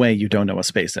no way you don't know what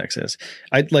SpaceX is.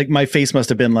 My face must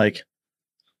have been like,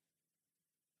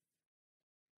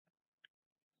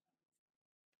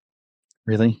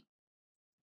 really?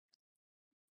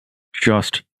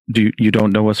 Do you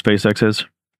don't know what SpaceX is?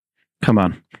 Come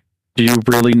on. Do you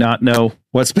really not know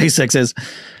what SpaceX is?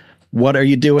 What are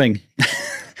you doing?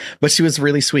 But she was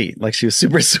really sweet. Like, she was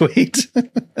super sweet.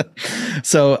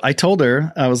 So I told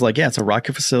her, I was like, yeah, it's a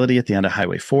rocket facility at the end of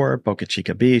Highway 4, Boca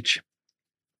Chica Beach.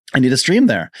 I need a stream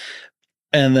there.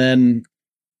 And then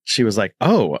she was like,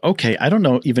 oh, okay. I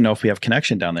don't even know if we have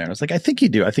connection down there. I was like, I think you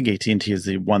do. I think AT&T is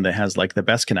the one that has like the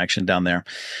best connection down there.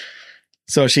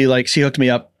 So she hooked me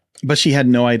up, but she had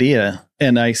no idea.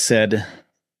 And I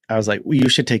was like, well, you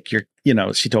should take your,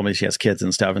 she told me she has kids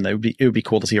and stuff, and it would be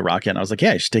cool to see a rocket. And I was like,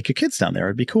 yeah, you should take your kids down there.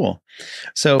 It'd be cool.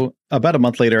 So about a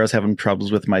month later, I was having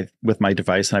troubles with my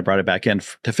device, and I brought it back in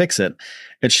to fix it.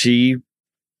 And she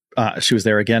was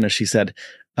there again, and she said,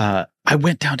 I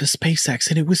went down to SpaceX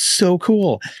and it was so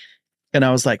cool. And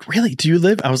I was like, really? Do you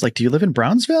live in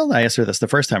Brownsville? I asked her this the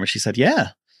first time, and she said, yeah.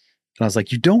 And I was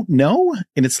like, you don't know?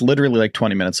 And it's literally like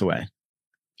 20 minutes away.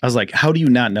 I was like, how do you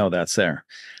not know that's there?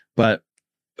 But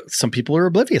some people are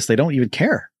oblivious. They don't even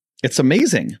care. It's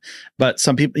amazing. But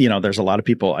some people, there's a lot of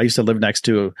people. I used to live next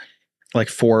to like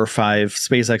 4 or 5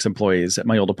 SpaceX employees at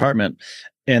my old apartment,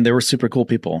 and they were super cool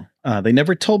people. They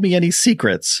never told me any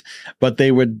secrets, but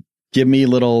they would give me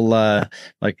little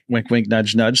like wink, wink,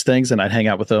 nudge, nudge things, and I'd hang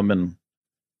out with them. And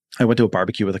I went to a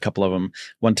barbecue with a couple of them.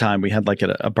 One time we had like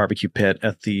a barbecue pit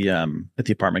at the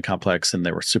apartment complex, and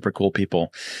they were super cool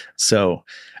people. So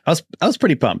I was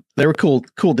pretty pumped. They were cool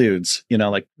dudes,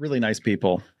 like really nice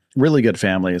people, really good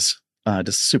families,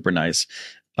 just super nice.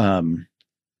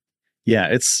 Yeah,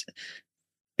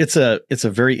 it's a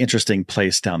very interesting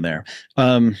place down there.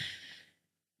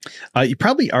 You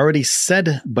probably already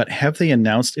said, but have they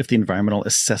announced if the environmental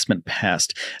assessment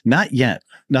passed? Not yet.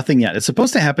 Nothing yet. It's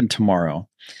supposed to happen tomorrow.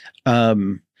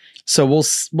 So we'll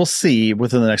see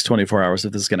within the next 24 hours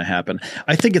if this is going to happen.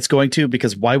 I think it's going to,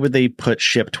 because why would they put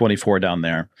Ship 24 down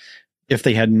there if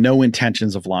they had no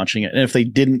intentions of launching it, and if they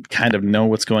didn't kind of know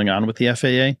what's going on with the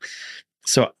FAA?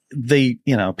 So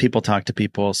people talk to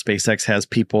people. SpaceX has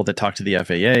people that talk to the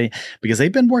FAA because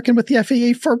they've been working with the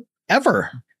FAA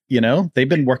forever. They've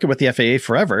been working with the FAA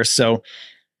forever. So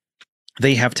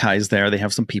they have ties there. They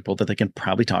have some people that they can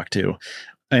probably talk to.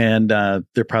 And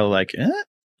they're probably like,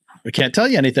 we can't tell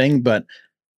you anything, but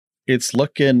it's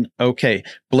looking okay.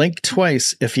 Blink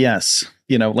twice if yes.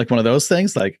 Like one of those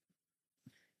things, like,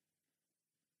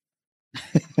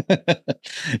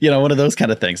 one of those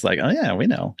kind of things, like, oh yeah, we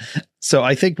know. So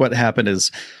I think what happened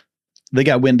is they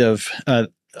got wind of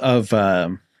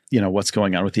what's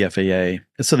going on with the FAA.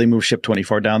 And so they moved Ship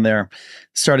 24 down there,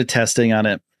 started testing on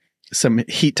it. Some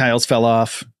heat tiles fell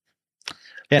off.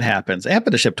 It happens. It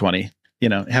happened to Ship 20.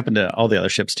 It happened to all the other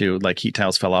ships too. Like, heat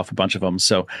tiles fell off a bunch of them.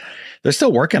 So they're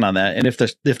still working on that. And if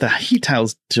the heat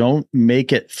tiles don't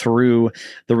make it through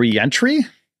the reentry,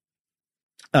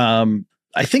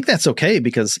 I think that's okay,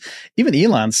 because even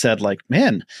Elon said, like,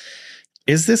 man,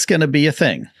 is this going to be a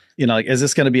thing? Is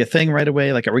this going to be a thing right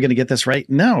away? Like, are we going to get this right?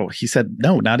 No, he said,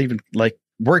 no, not even. Like,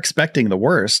 we're expecting the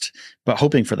worst, but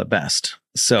hoping for the best.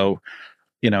 So,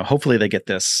 hopefully they get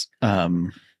this.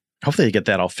 Hopefully they get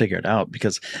that all figured out,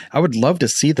 because I would love to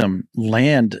see them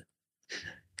land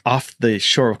off the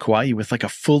shore of Kauai with like a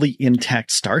fully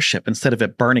intact Starship, instead of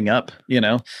it burning up,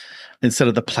 instead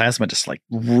of the plasma just like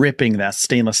ripping that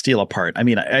stainless steel apart. I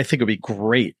mean, I think it'd be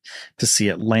great to see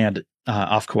it land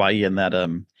off Kauai in that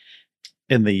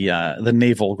in the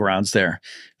naval grounds there.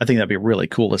 I think that'd be really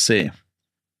cool to see.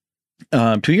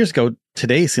 2 years ago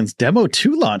today since Demo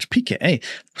 2 launch. PKA.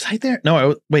 Was I there?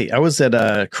 No, I was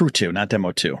at Crew 2, not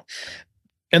Demo 2.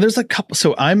 And there's a couple.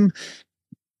 So I'm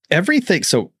everything.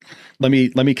 So let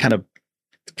me kind of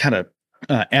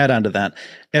add on to that.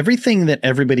 Everything that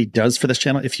everybody does for this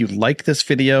channel. If you like this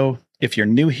video, if you're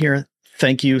new here,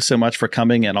 thank you so much for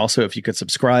coming. And also, if you could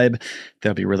subscribe, that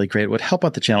would be really great. It would help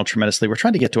out the channel tremendously. We're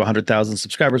trying to get to 100,000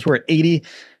 subscribers. We're at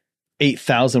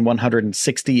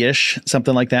 88,160-ish,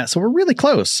 something like that. So we're really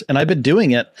close. And I've been doing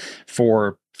it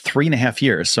for 3.5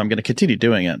 years. So I'm going to continue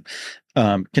doing it,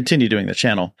 continue doing the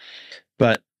channel.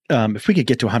 But if we could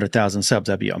get to 100,000 subs,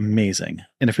 that'd be amazing.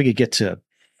 And if we could get to,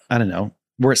 I don't know,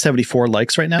 we're at 74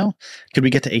 likes right now. Could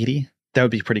we get to 80? That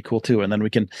would be pretty cool too. And then we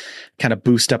can kind of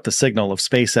boost up the signal of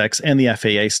SpaceX and the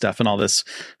FAA stuff and all this,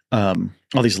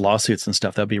 all these lawsuits and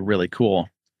stuff. That'd be really cool.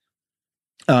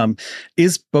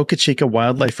 Is Boca Chica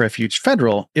Wildlife Refuge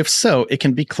federal? If so, it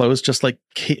can be closed just like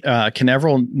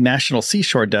Canaveral National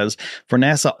Seashore does for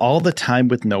NASA all the time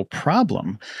with no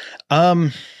problem.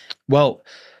 Well,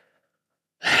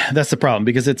 that's the problem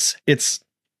because it's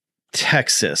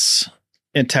Texas.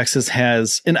 And Texas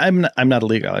has, and I'm not a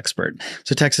legal expert.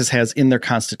 So Texas has in their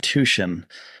constitution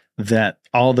that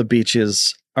all the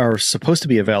beaches are supposed to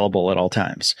be available at all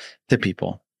times to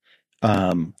people.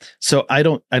 So I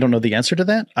don't know the answer to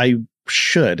that. I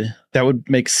should, that would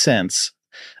make sense.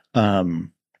 I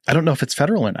don't know if it's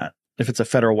federal or not, if it's a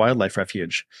federal wildlife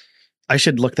refuge. I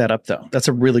should look that up though. That's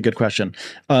a really good question.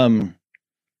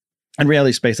 In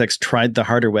reality, SpaceX tried the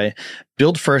harder way,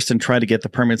 build first and try to get the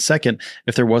permit second.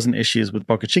 If there wasn't issues with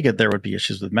Boca Chica, there would be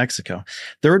issues with Mexico.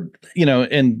 There would,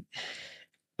 and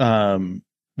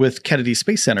with Kennedy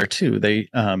Space Center too, they,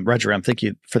 Roger M, thank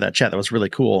you for that chat. That was really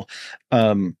cool.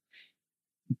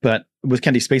 But with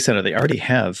Kennedy Space Center, they already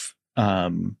have,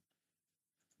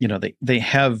 they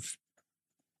have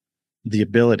the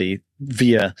ability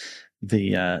via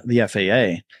the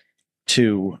FAA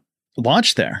to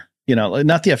launch there.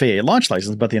 Not the FAA launch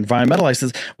license, but the environmental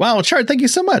license. Wow, Chart, thank you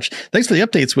so much. Thanks for the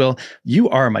updates, Will. You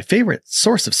are my favorite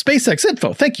source of SpaceX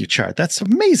info. Thank you, Chart. That's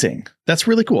amazing. That's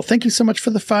really cool. Thank you so much for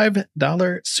the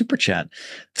 $5 super chat.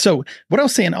 So what I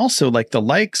was saying also, like the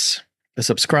likes, the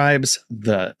subscribes,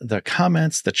 the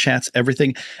comments, the chats,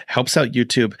 everything helps out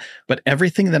YouTube. But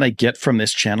everything that I get from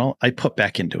this channel, I put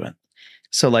back into it.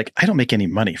 So like, I don't make any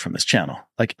money from this channel.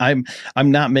 Like I'm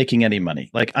not making any money.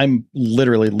 Like I'm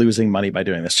literally losing money by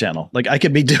doing this channel. Like I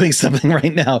could be doing something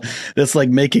right now that's like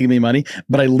making me money,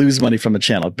 but I lose money from the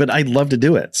channel, but I love to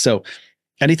do it. So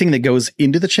anything that goes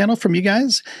into the channel from you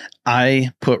guys,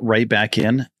 I put right back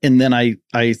in. And then I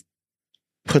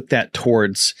put that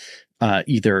towards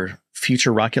either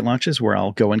future rocket launches where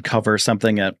I'll go and cover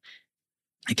something at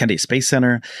Kennedy Space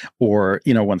Center, or,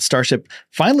 when Starship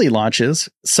finally launches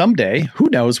someday, who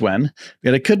knows when,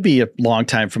 and it could be a long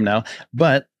time from now,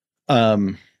 but,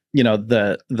 the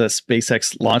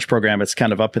SpaceX launch program, it's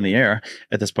kind of up in the air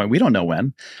at this point. We don't know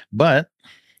when, but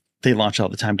they launch all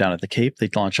the time down at the Cape. They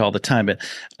launch all the time at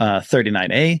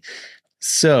 39A.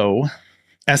 So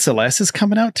SLS is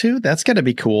coming out too. That's going to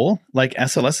be cool. Like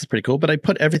SLS is pretty cool, but I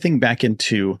put everything back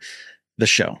into the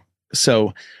show.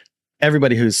 So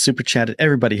everybody who's super chatted,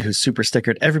 everybody who's super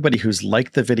stickered, everybody who's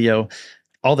liked the video,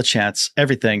 all the chats,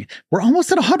 everything. We're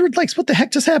almost at 100 likes. What the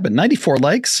heck just happened? 94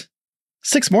 likes,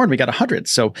 6 more, and we got 100.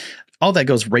 So all that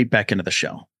goes right back into the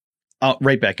show.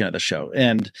 Right back into the show.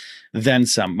 And then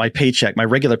some. My paycheck, my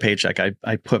regular paycheck,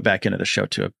 I put back into the show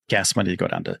to gas money to go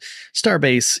down to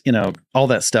Starbase, all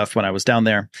that stuff when I was down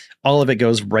there. All of it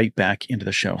goes right back into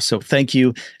the show. So thank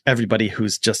you, everybody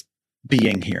who's just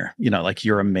being here. Like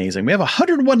you're amazing. We have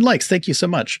 101 likes. Thank you so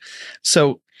much.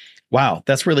 So, wow,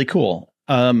 that's really cool.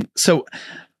 So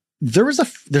there's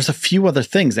a few other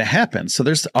things that happened. So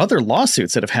there's other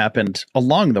lawsuits that have happened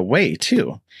along the way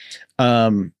too.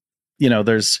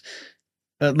 There's,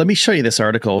 let me show you this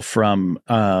article from,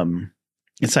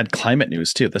 Inside Climate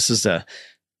News too. This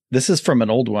is from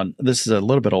an old one. This is a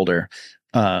little bit older,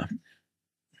 like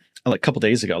a couple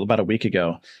days ago, about a week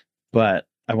ago, but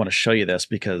I want to show you this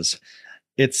because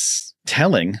it's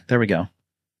telling. There we go.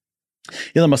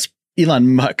 Elon, I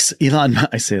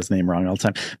say his name wrong all the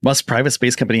time. Musk's private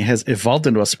space company has evolved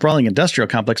into a sprawling industrial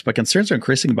complex, but concerns are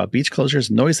increasing about beach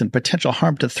closures, noise, and potential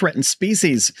harm to threatened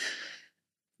species.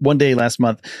 One day last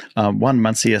month, Juan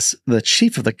Mancias, the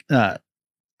chief of the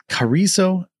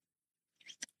Carrizo,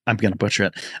 I'm going to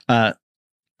butcher it,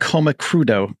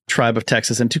 Comecrudo tribe of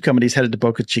Texas, and 2 companies headed to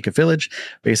Boca Chica Village,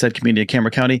 Bayside Community in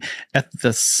Cameron County, at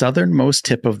the southernmost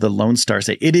tip of the Lone Star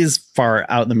State. It is far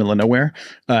out in the middle of nowhere,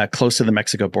 close to the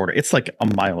Mexico border. It's like a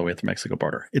mile away from the Mexico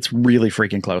border. It's really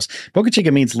freaking close. Boca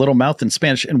Chica means little mouth in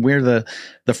Spanish, and where the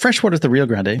freshwaters of the Rio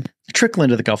Grande trickle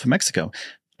into the Gulf of Mexico.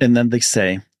 And then they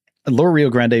say Lower Rio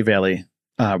Grande Valley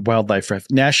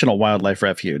National Wildlife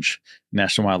Refuge.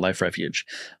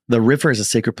 The river is a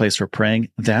sacred place for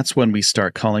praying. That's when we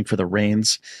start calling for the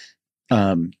rains.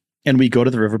 And we go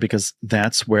to the river because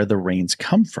that's where the rains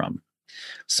come from.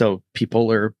 So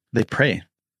they pray,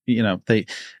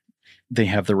 they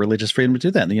have the religious freedom to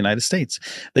do that in the United States.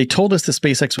 They told us the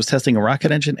SpaceX was testing a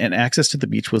rocket engine and access to the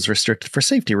beach was restricted for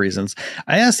safety reasons.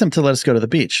 I asked them to let us go to the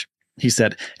beach, he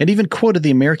said, and even quoted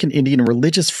the American Indian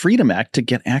Religious Freedom Act to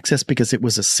get access because it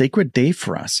was a sacred day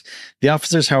for us. The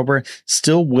officers, however,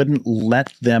 still wouldn't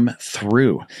let them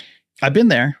through. I've been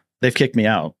there. They've kicked me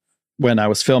out when I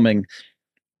was filming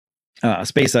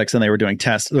SpaceX and they were doing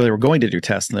tests. They were going to do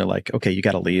tests and they're like, okay, you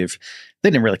got to leave.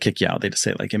 They didn't really kick you out. They just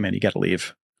say like, hey man, you got to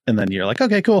leave. And then you're like,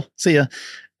 okay, cool. See ya.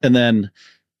 And then,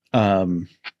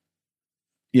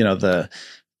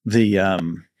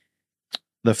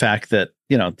 the fact that,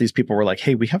 these people were like,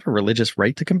 hey, we have a religious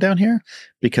right to come down here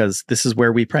because this is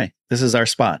where we pray. This is our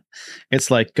spot.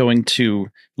 It's like going to,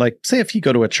 like, say if you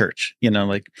go to a church,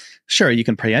 sure, you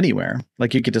can pray anywhere.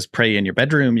 Like you could just pray in your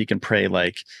bedroom. You can pray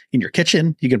like in your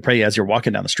kitchen. You can pray as you're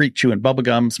walking down the street, chewing bubble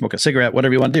gum, smoke a cigarette,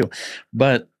 whatever you want to do.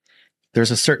 But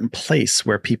there's a certain place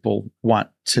where people want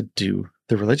to do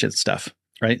the religious stuff,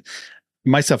 right?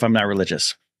 Myself, I'm not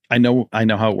religious. I know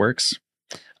how it works.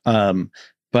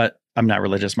 But I'm not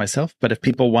religious myself, but if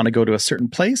people want to go to a certain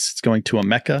place, it's going to a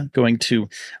Mecca, going to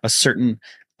a certain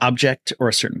object or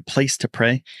a certain place to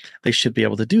pray, they should be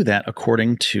able to do that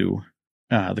according to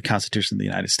the Constitution of the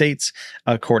United States,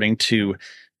 according to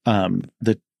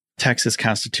the Texas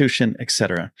Constitution,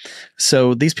 etc.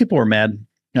 So these people were mad,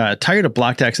 tired of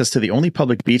blocked access to the only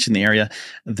public beach in the area.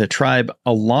 The tribe,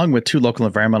 along with 2 local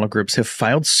environmental groups, have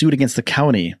filed suit against the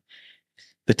county,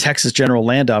 the Texas General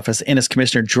Land Office, and its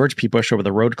commissioner, George P. Bush, over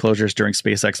the road closures during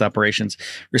SpaceX operations.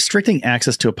 Restricting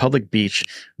access to a public beach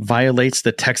violates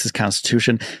the Texas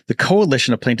Constitution, the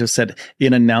coalition of plaintiffs said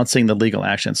in announcing the legal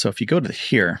action. So if you go to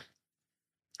here,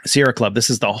 Sierra Club, this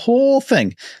is the whole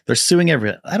thing. They're suing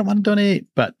everyone. I don't want to donate,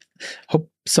 but hope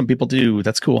some people do.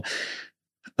 That's cool.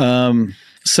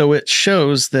 So it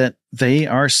shows that they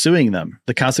are suing them.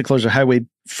 The constant closure of Highway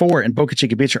 4 and Boca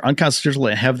Chica Beach are unconstitutional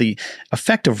and have the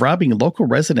effect of robbing local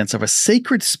residents of a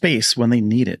sacred space when they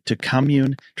need it to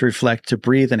commune, to reflect, to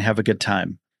breathe, and have a good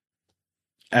time.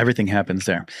 Everything happens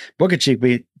there. Boca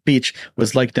Chica Beach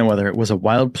was like no other. It was a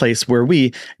wild place where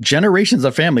we, generations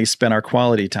of families, spent our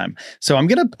quality time. So I'm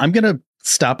gonna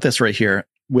stop this right here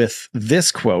with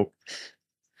this quote.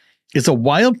 It's a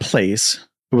wild place.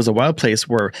 It was a wild place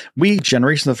where we,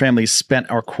 generations of families,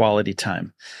 spent our quality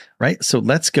time, right? So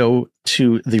let's go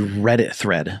to the Reddit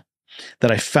thread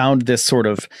that I found this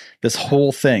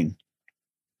whole thing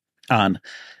on.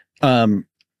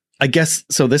 I guess,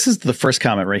 so this is the first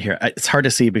comment right here. It's hard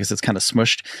to see because it's kind of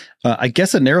smushed. I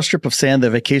guess a narrow strip of sand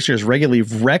that vacationers regularly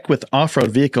wreck with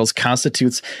off-road vehicles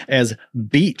constitutes as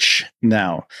beach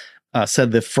now,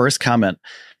 said the first comment.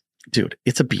 Dude,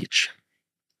 it's a beach.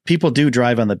 People do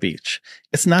drive on the beach.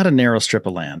 It's not a narrow strip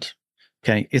of land.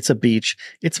 Okay. It's a beach.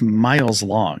 It's miles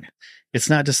long.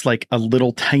 It's not just like a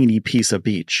little tiny piece of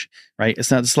beach, right? It's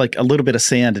not just like a little bit of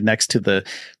sand next to the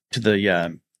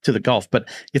Gulf, but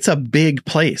it's a big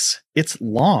place. It's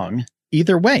long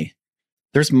either way.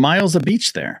 There's miles of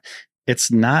beach there.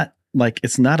 It's not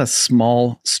a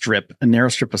small strip, a narrow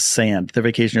strip of sand that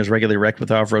vacationers regularly wreck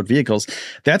with off-road vehicles.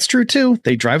 That's true too.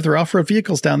 They drive their off-road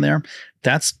vehicles down there.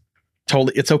 That's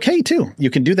totally, it's okay too. You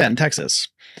can do that in Texas.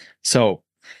 So,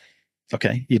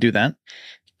 okay, you do that.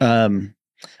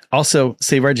 Also,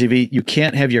 Save RGV, you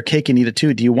can't have your cake and eat it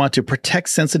too. Do you want to protect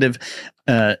sensitive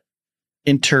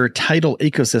intertidal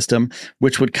ecosystem,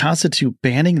 which would constitute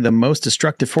banning the most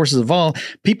destructive forces of all,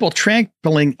 people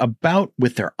trampling about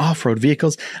with their off-road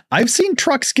vehicles? I've seen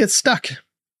trucks get stuck.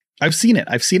 I've seen it.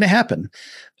 I've seen it happen.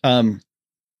 I've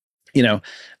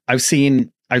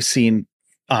seen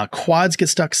quads get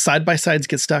stuck, side-by-sides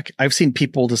get stuck. I've seen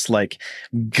people just like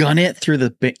gun it through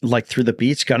the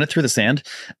beach, gun it through the sand,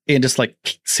 and just like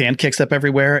sand kicks up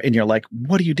everywhere. And you're like,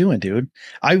 what are you doing, dude?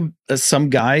 I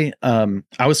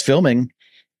was filming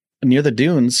near the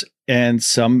dunes, and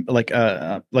some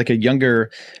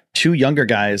two younger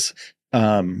guys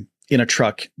in a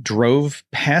truck drove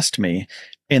past me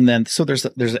And then, so there's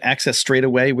access straight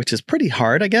away, which is pretty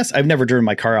hard, I guess. I've never driven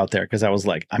my car out there because I was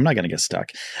like, I'm not going to get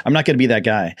stuck. I'm not going to be that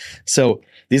guy. So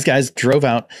these guys drove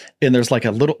out, and there's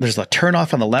a turn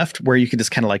off on the left where you can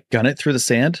just kind of like gun it through the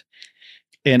sand.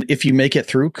 And if you make it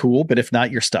through, cool. But if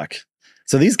not, you're stuck.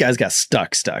 So these guys got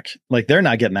stuck. Like they're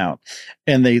not getting out.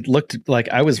 And they looked like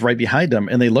I was right behind them,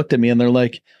 and they looked at me and they're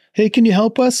like, hey, can you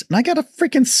help us? And I got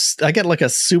like a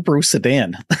Subaru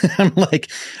sedan. I'm like,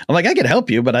 I could help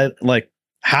you, but I like,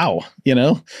 how,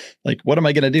 like, what am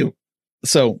I going to do?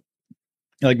 So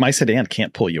like my sedan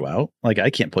can't pull you out. Like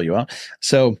I can't pull you out.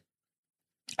 So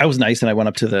I was nice. And I went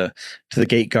up to the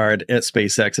gate guard at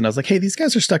SpaceX, and I was like, hey, these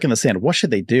guys are stuck in the sand. What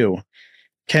should they do?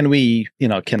 Can we,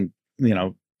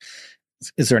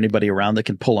 is there anybody around that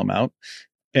can pull them out?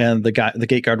 And the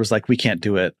gate guard was like, we can't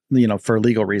do it, for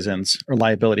legal reasons or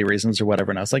liability reasons or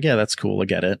whatever. And I was like, yeah, that's cool. I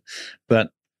get it.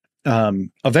 But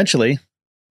eventually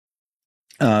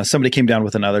somebody came down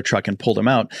with another truck and pulled them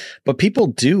out. But people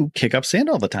do kick up sand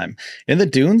all the time. In the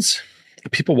dunes,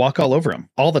 people walk all over them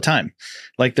all the time.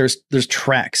 Like there's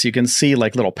tracks. You can see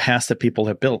like little paths that people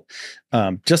have built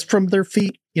just from their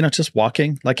feet, just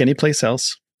walking like any place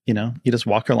else. You just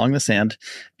walk along the sand,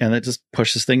 and it just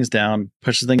pushes things down,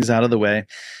 pushes things out of the way.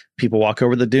 People walk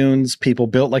over the dunes. People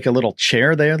built like a little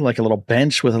chair there, like a little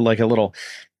bench with like a little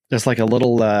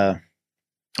a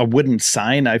wooden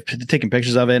sign. I've taken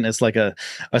pictures of it, and it's like a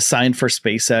sign for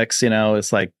SpaceX.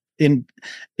 It's like in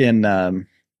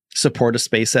support of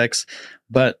SpaceX,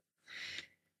 but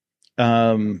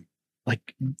like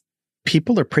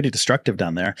people are pretty destructive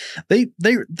down there.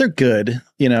 They're good,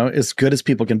 as good as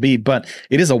people can be, but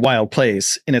it is a wild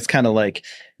place, and it's kind of like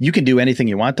you can do anything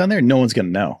you want down there. No one's going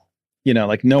to know,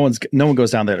 like no one goes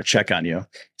down there to check on you.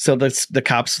 So the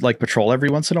cops like patrol every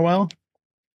once in a while,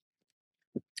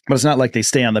 but it's not like they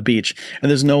stay on the beach,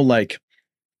 and there's no like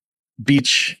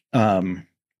beach,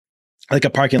 like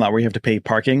a parking lot where you have to pay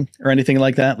parking or anything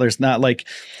like that. There's not like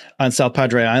on South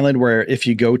Padre Island, where if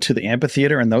you go to the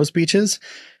amphitheater and those beaches,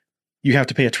 you have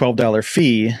to pay a $12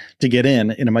 fee to get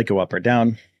in, and it might go up or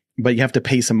down, but you have to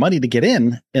pay some money to get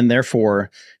in, and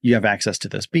therefore you have access to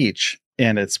this beach.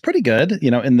 And it's pretty good,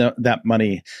 and that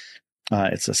money,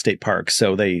 it's a state park.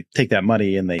 So they take that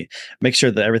money and they make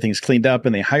sure that everything's cleaned up,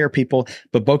 and they hire people.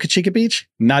 But Boca Chica Beach,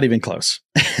 not even close.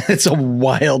 It's a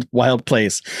wild, wild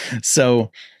place. So,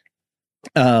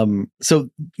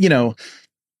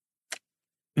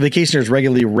 vacationers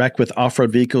regularly wreck with off-road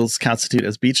vehicles constitute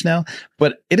as beach now,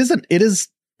 but it's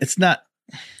not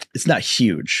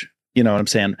huge. You know what I'm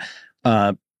saying?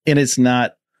 And it's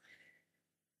not,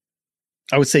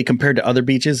 I would say compared to other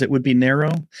beaches, it would be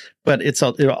narrow, but it's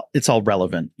all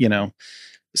relevant,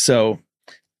 so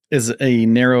is a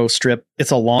narrow strip.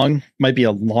 Might be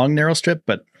a long, narrow strip,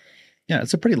 but yeah,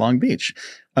 it's a pretty long beach.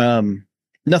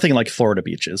 Nothing like Florida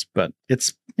beaches, but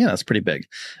it's pretty big.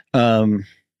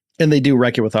 And they do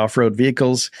wreck it with off-road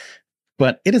vehicles,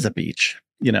 but it is a beach.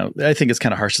 I think it's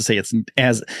kind of harsh to say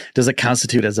does it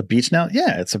constitute as a beach now?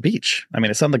 Yeah, it's a beach. I mean,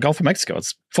 it's on the Gulf of Mexico.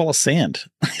 It's full of sand.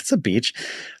 It's a beach.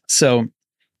 So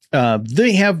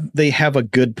they have a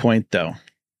good point though.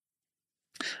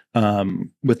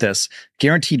 With this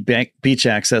guaranteed beach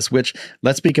access, which,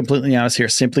 let's be completely honest here,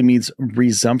 simply means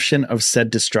resumption of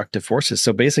said destructive forces.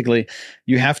 So basically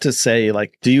you have to say,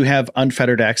 like, do you have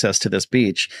unfettered access to this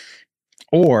beach?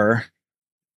 Or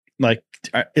like,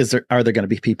 are there going to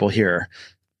be people here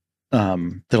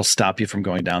that'll stop you from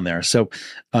going down there? So,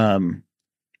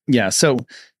 so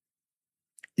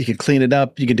you can clean it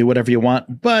up, you can do whatever you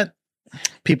want, but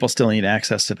people still need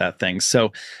access to that thing.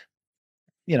 So,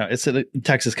 it's a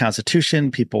Texas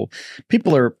Constitution. People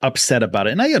are upset about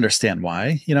it, and I understand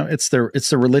why. It's their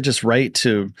religious right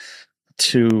to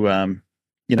do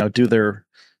their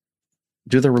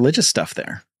religious stuff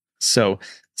there. So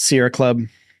Sierra Club,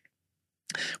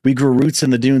 we grew roots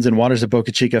in the dunes and waters of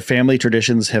Boca Chica. Family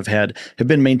traditions have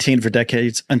been maintained for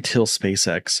decades until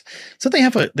SpaceX. So they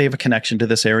have a connection to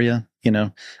this area,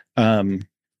 until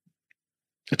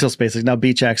SpaceX. Now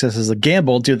beach access is a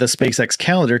gamble due to the SpaceX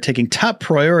calendar taking top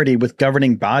priority with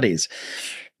governing bodies.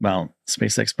 Well,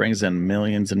 SpaceX brings in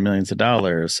millions and millions of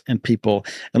dollars, and people,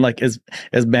 and like as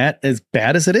bad as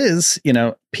it is,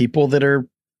 people that are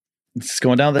just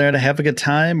going down there to have a good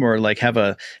time or like have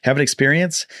an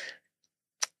experience,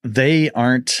 they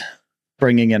aren't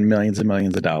bringing in millions and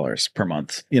millions of dollars per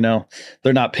month.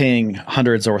 They're not paying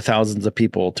hundreds or thousands of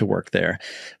people to work there.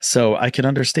 So I can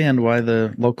understand why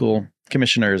the local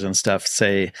commissioners and stuff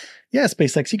say, yeah,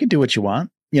 SpaceX, you can do what you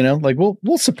want. Like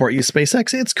we'll support you,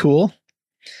 SpaceX. It's cool.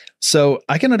 So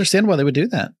I can understand why they would do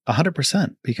that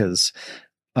 100%, because,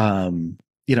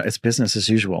 it's business as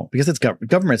usual because it's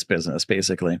government's business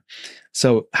basically.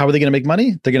 So how are they going to make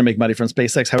money? They're going to make money from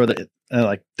SpaceX. How are they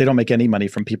they don't make any money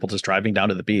from people just driving down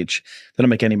to the beach. They don't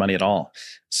make any money at all.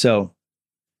 So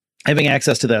having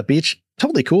access to that beach,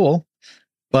 totally cool,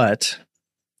 but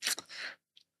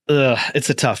it's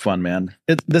a tough one, man.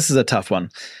 This is a tough one.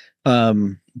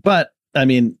 But I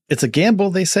mean, it's a gamble,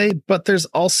 they say, but there's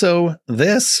also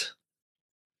this.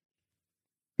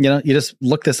 You just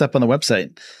look this up on the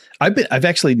website. I've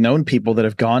actually known people that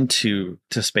have gone to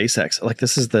SpaceX. Like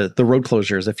this is the road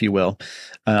closures, if you will,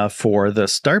 for the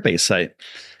Starbase site.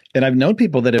 And I've known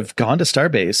people that have gone to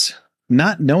Starbase,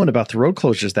 not knowing about the road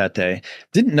closures that day,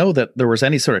 didn't know that there was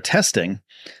any sort of testing.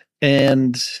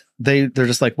 And they're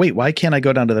just like, wait, why can't I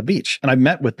go down to the beach? And I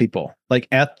met with people like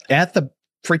at the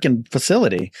freaking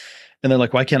facility. And they're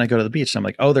like, why can't I go to the beach? And I'm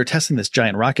like, oh, they're testing this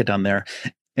giant rocket down there.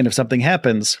 And if something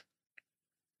happens,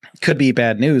 could be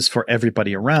bad news for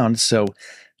everybody around. So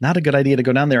not a good idea to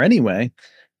go down there anyway.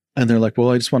 And they're like, well,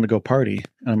 I just want to go party.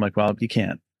 And I'm like, well, you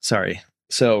can't. Sorry.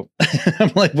 So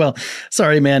I'm like, well,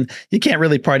 sorry, man. You can't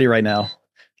really party right now.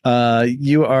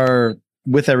 You are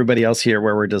with everybody else here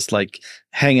where we're just like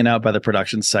hanging out by the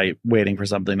production site, waiting for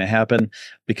something to happen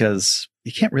because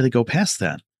you can't really go past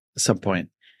that at some point.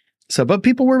 So, but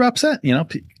people were upset,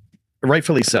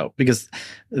 rightfully so, because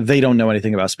they don't know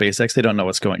anything about SpaceX. They don't know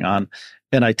what's going on.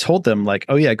 And I told them like,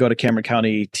 oh yeah, go to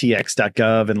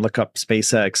CameronCountyTX.gov and look up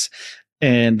SpaceX.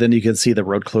 And then you can see the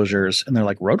road closures. And they're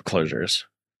like, road closures.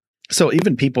 So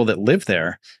even people that live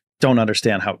there don't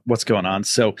understand what's going on.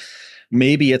 So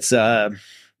maybe it's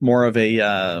more of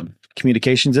a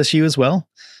communications issue as well.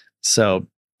 So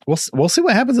we'll see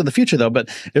what happens in the future though. But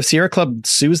if Sierra Club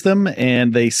sues them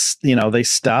and they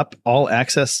stop all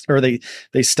access, or they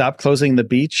stop closing the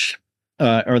beach,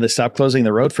 or they stop closing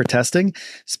the road for testing,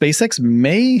 SpaceX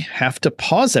may have to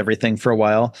pause everything for a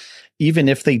while, even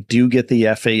if they do get the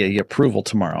FAA approval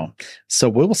tomorrow. So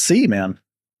we'll see, man.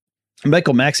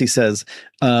 Michael Maxey says,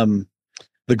 the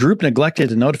group neglected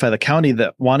to notify the county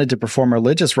that wanted to perform a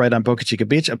religious rite on Boca Chica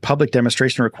Beach. A public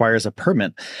demonstration requires a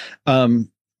permit.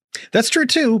 That's true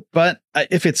too. But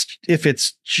if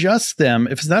it's just them,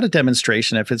 if it's not a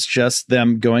demonstration, if it's just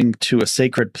them going to a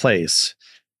sacred place,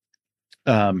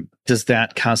 does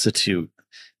that constitute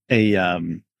a,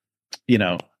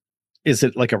 is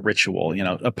it like a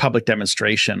ritual, a public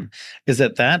demonstration? Is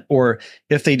it that, or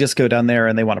if they just go down there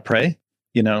and they want to pray,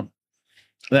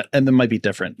 that, and that might be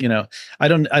different. I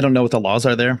don't know what the laws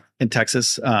are there in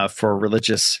Texas for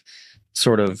religious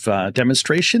sort of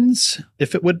demonstrations,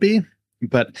 if it would be.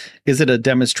 But is it a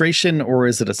demonstration or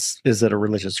is it a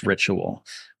religious ritual?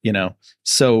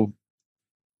 So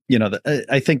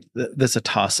I think that's a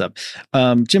toss up.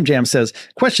 Jim Jam says,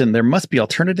 question, there must be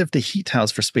alternative to heat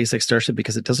tiles for SpaceX Starship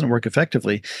because it doesn't work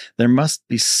effectively. There must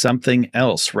be something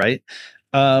else, right?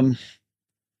 Well,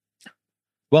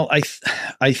 I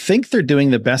think they're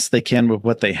doing the best they can with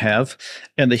what they have,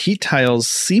 and the heat tiles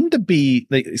seem to be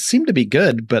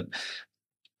good, but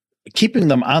keeping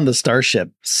them on the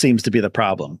Starship seems to be the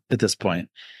problem at this point.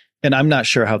 And I'm not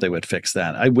sure how they would fix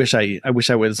that. I wish I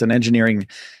was an engineering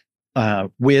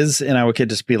whiz and I could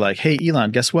just be like, hey,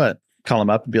 Elon, guess what? Call him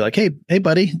up and be like, hey,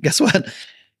 buddy, guess what?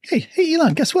 Hey,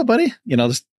 Elon, guess what, buddy?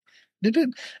 Just,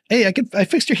 hey, I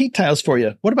fixed your heat tiles for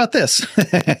you. What about this?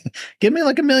 Give me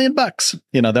like $1 million.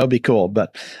 That would be cool.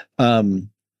 But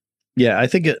yeah, I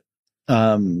think it.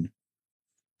 I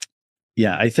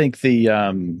think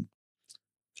the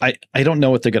I don't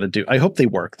know what they're going to do. I hope they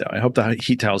work, though. I hope the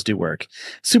heat tiles do work.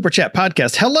 Super Chat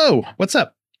Podcast. Hello. What's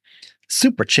up?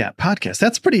 Super Chat Podcast.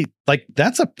 That's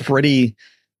a pretty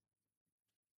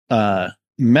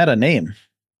meta name.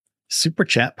 Super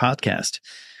Chat Podcast.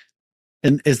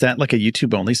 And is that like a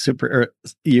YouTube only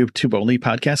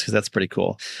podcast? Because that's pretty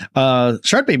cool.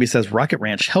 Shark Baby says Rocket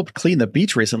Ranch helped clean the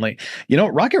beach recently.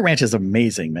 Rocket Ranch is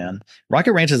amazing, man.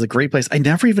 Rocket Ranch is a great place. I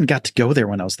never even got to go there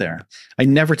when I was there. I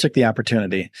never took the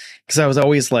opportunity because I was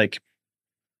always like,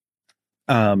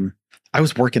 I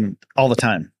was working all the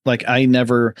time. Like I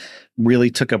never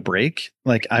really took a break.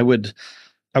 Like I would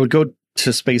go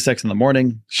to SpaceX in the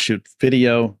morning, shoot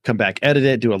video, come back, edit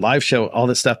it, do a live show, all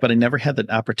this stuff. But I never had the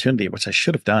opportunity, which I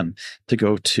should have done, to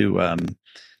go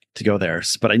there.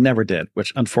 But I never did,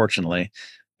 which unfortunately,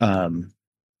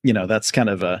 that's kind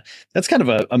of a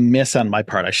miss on my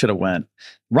part. I should have went.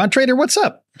 Ron Trader, what's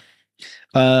up?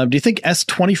 Do you think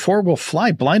S-24 will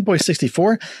fly? Blind Boy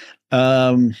 64.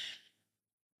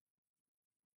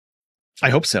 I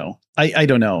hope so. I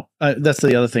don't know. That's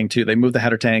the other thing too. They moved the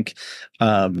header tank,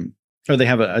 or they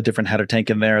have a different header tank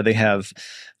in there. They have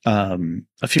a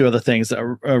few other things,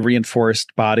 a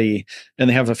reinforced body, and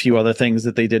they have a few other things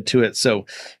that they did to it. So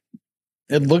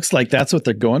it looks like that's what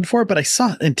they're going for. But I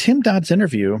saw in Tim Dodd's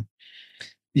interview,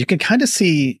 you can kind of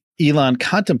see Elon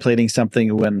contemplating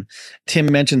something when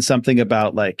Tim mentioned something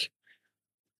about like,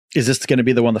 is this going to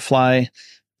be the one to fly?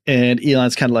 And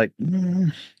Elon's kind of like,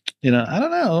 I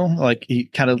don't know. Like he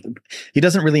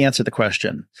doesn't really answer the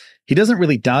question. He doesn't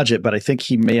really dodge it, but I think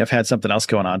he may have had something else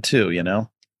going on too,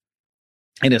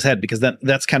 in his head, because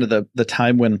that's kind of the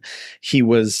time when he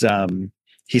was,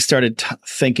 he started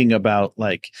thinking about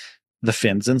like the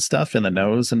fins and stuff and the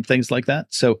nose and things like that.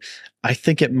 So I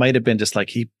think it might've been just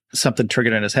like something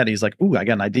triggered in his head. He's like, ooh, I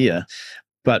got an idea.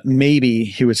 But maybe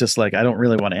he was just like, I don't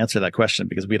really want to answer that question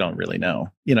because we don't really know.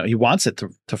 He wants it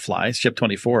to fly. Ship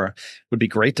 24 would be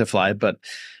great to fly, but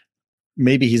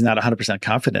maybe he's not 100%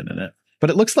 confident in it. But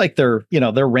it looks like they're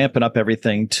ramping up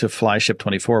everything to fly Ship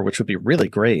 24, which would be really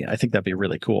great. I think that'd be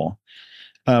really cool.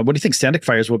 What do you think static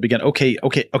fires will begin? Okay.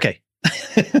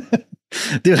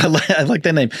 Dude, I like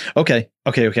that name. Okay.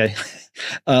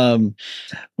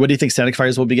 What do you think static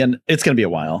fires will begin? It's going to be a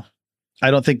while. I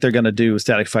don't think they're going to do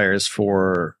static fires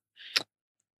for,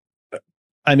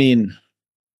 I'm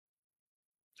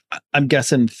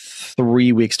guessing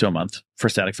 3 weeks to a month for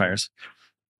static fires.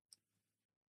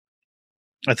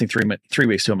 I think 3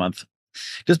 weeks to a month,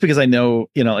 just because I know,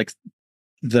 like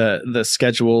the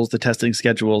schedules, the testing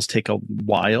schedules take a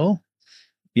while.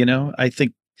 I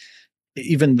think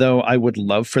even though I would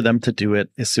love for them to do it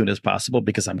as soon as possible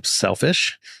because I'm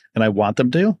selfish and I want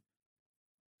them to,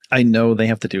 I know they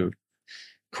have to do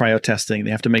cryo testing.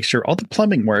 They have to make sure all the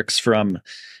plumbing works from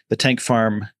the tank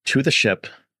farm to the ship.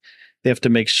 They have to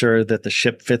make sure that the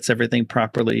ship fits everything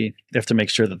properly. They have to make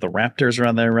sure that the Raptors are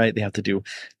on there right. They have to do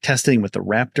testing with the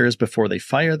Raptors before they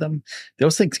fire them.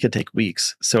 Those things could take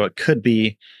weeks. So it could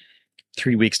be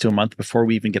 3 weeks to a month before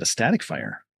we even get a static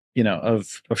fire,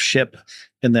 of ship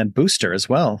and then booster as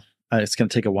well. It's going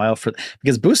to take a while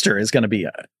because booster is going to be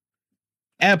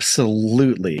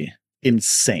absolutely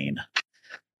insane.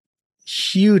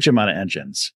 Huge amount of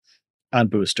engines on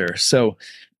booster. So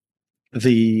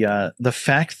the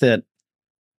fact that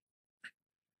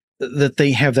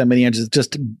they have that many engines,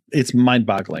 it's mind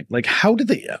boggling. Like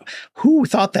who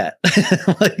thought that?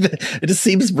 Like it just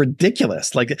seems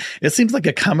ridiculous. Like it seems like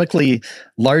a comically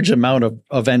large amount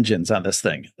of engines on this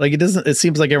thing. Like it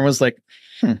seems like everyone's like,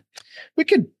 we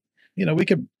could,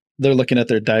 they're looking at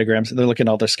their diagrams. They're looking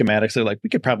at all their schematics. They're like, we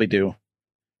could probably do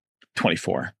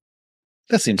 24.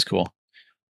 That seems cool.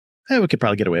 We could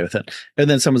probably get away with it. And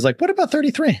then someone's like, what about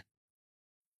 33?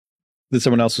 Then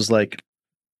someone else was like,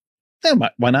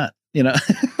 why not?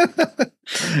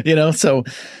 So,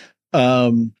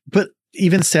 but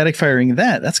even static firing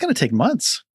that's going to take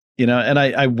months, and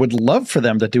I would love for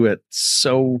them to do it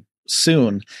so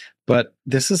soon, but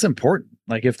this is important.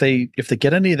 Like if they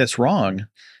get any of this wrong,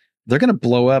 they're going to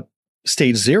blow up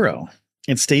stage 0,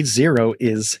 and stage 0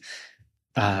 is,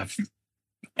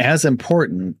 as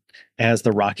important as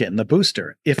the rocket and the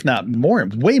booster, if not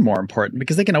way more important,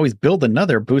 because they can always build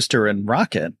another booster and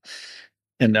rocket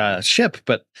and ship.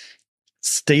 But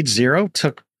stage 0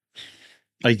 took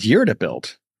a year to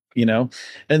build,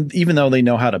 and even though they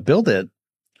know how to build it,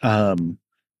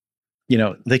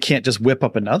 they can't just whip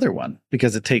up another one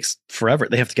because it takes forever.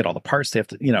 They have to get all the parts. They have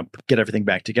to, get everything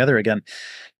back together again.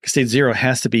 Stage 0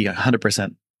 has to be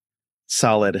 100%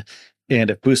 solid. And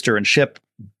if booster and ship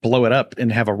blow it up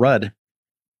and have a RUD,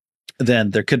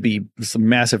 then there could be some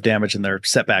massive damage in their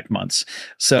setback months.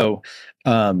 So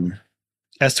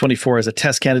S-24 is a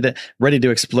test candidate ready to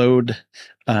explode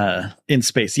in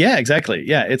space. Yeah, exactly.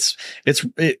 Yeah,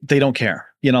 they don't care.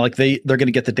 Like they're going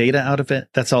to get the data out of it.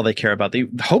 That's all they care about. They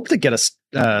hope to get a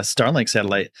Starlink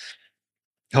satellite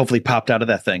hopefully popped out of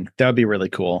that thing. That would be really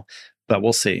cool. But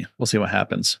we'll see. We'll see what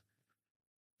happens.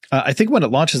 I think when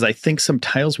it launches, I think some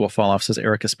tiles will fall off, says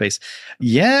Erica Space.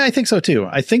 Yeah, I think so too.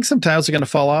 I think some tiles are going to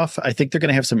fall off. I think they're going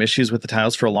to have some issues with the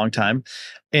tiles for a long time.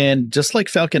 And just like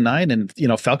Falcon 9 and,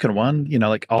 Falcon 1,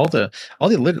 like all the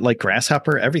like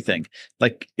Grasshopper, everything,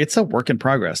 like it's a work in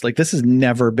progress. Like this has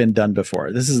never been done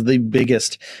before. This is the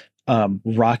biggest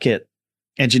rocket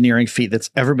engineering feat that's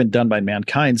ever been done by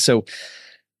mankind. So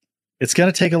it's going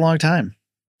to take a long time.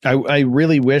 I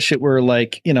really wish it were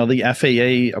like, the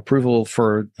FAA approval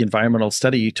for the environmental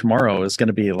study tomorrow is going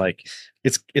to be like,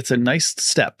 it's a nice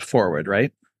step forward,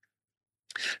 right?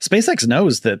 SpaceX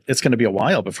knows that it's going to be a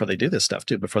while before they do this stuff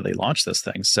too, before they launch this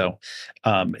thing. So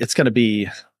it's going to be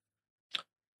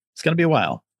a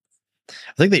while.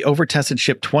 I think they over-tested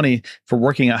Ship 20 for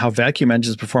working out how vacuum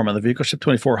engines perform on the vehicle. Ship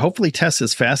 24 hopefully tests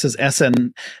as fast as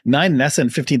SN9 and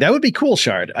SN15. That would be cool,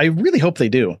 Shard. I really hope they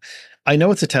do. I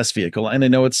know it's a test vehicle, and I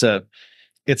know it's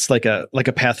like a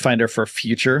Pathfinder for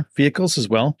future vehicles as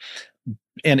well.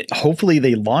 and hopefully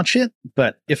they launch it.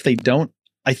 But if they don't,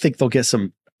 I think they'll get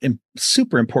some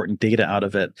super important data out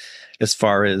of it as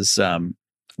far as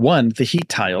one, the heat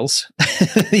tiles.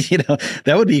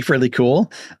 That would be really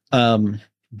cool.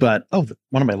 But one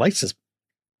of my lights is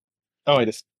I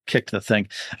just kicked the thing.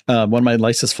 One of my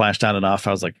lights just flashed on and off.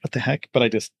 I was like, what the heck? But I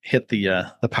just hit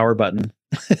the power button.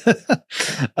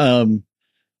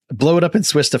 Blow it up and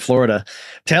switch to Florida.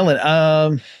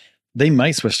 Talent, they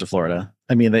might switch to Florida.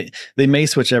 I mean, they may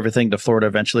switch everything to Florida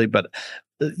eventually, but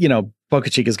Boca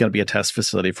Chica is going to be a test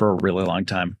facility for a really long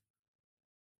time.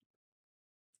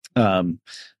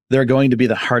 They're going to be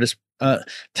the hardest.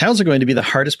 Tiles are going to be the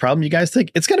hardest problem. You guys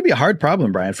think it's going to be a hard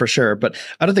problem, Brian, for sure, but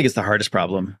I don't think it's the hardest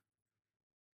problem.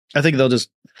 I think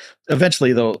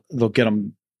eventually they'll get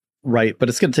them right, but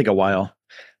it's going to take a while.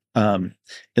 In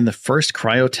the first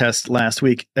cryo test last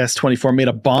week, S24 made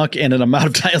a bonk and an amount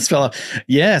of tiles fell out.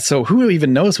 Yeah. So who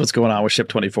even knows what's going on with Ship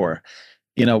 24?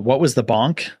 What was the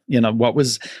bonk? What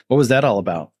was that all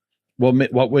about? What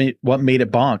made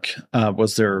it bonk?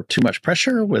 Was there too much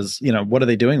pressure? What are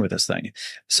they doing with this thing?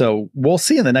 So we'll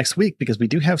see in the next week, because we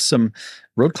do have some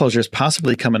road closures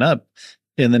possibly coming up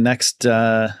in the next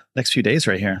few days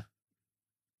right here.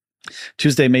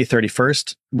 Tuesday, May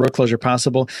 31st, road closure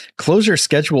possible. Closure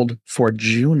scheduled for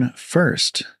June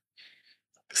 1st.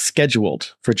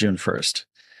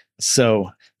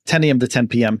 So 10 a.m. to 10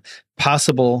 p.m.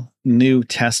 Possible new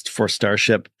test for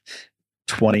Starship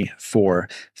 24.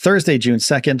 Thursday, June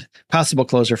 2nd. Possible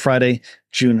closure Friday,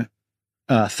 June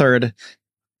 3rd.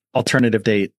 Alternative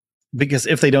date. Because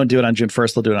if they don't do it on June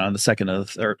 1st, they'll do it on the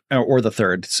 2nd or the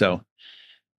 3rd. So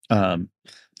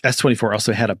S24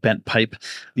 also had a bent pipe.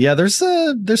 Yeah, there's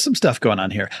some stuff going on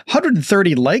here.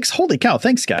 130 likes. Holy cow.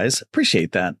 Thanks, guys.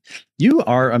 Appreciate that. You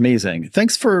are amazing.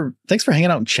 Thanks for hanging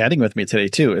out and chatting with me today,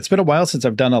 too. It's been a while since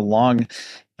I've done a long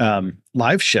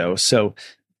live show. So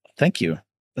thank you.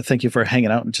 Thank you for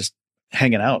hanging out and just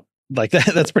hanging out like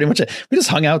that. That's pretty much it. We just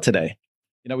hung out today.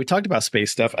 We talked about space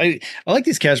stuff. I like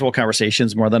these casual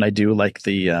conversations more than I do like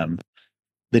the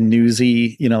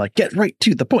newsy, like get right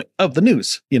to the point of the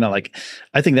news,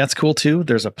 I think that's cool too.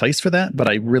 There's a place for that, but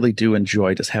I really do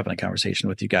enjoy just having a conversation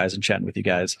with you guys and chatting with you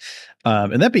guys.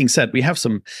 And that being said, we have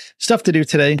some stuff to do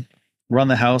today. Run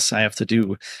the house. I have to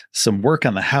do some work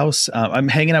on the house. I'm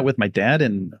hanging out with my dad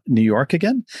in New York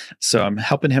again. So I'm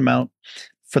helping him out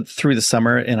through the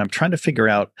summer, and I'm trying to figure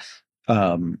out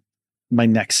my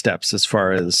next steps as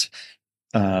far as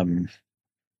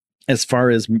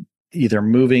either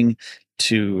moving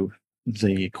to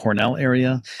the Cornell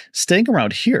area, staying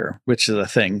around here, which is a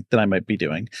thing that I might be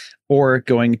doing, or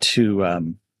going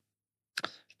to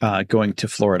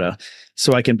Florida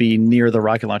so I can be near the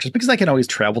rocket launchers, because I can always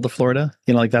travel to Florida.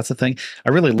 That's the thing.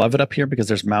 I really love it up here because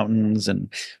there's mountains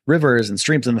and rivers and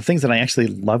streams and the things that I actually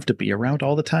love to be around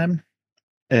all the time.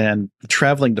 And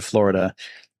traveling to Florida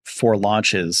for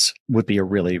launches would be a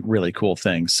really, really cool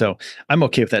thing. So I'm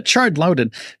okay with that. Chard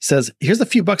Loudon says, here's a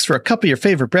few bucks for a cup of your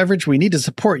favorite beverage. We need to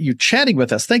support you chatting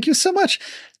with us. Thank you so much.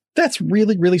 That's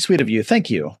really, really sweet of you. Thank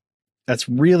you. That's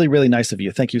really, really nice of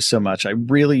you. Thank you so much. I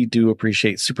really do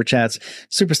appreciate super chats,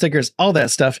 super stickers, all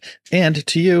that stuff. And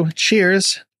to you,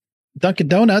 cheers, Dunkin'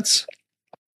 Donuts.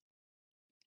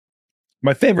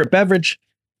 My favorite beverage,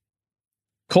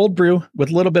 cold brew with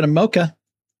a little bit of mocha.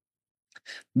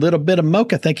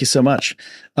 Thank you so much.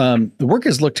 The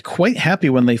workers looked quite happy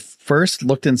when they first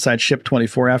looked inside Ship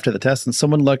 24 after the test, and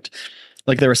someone looked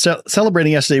like they were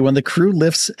celebrating yesterday when the crew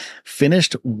lifts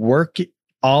finished work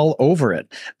all over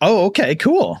it. Oh, okay,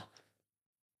 cool.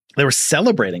 They were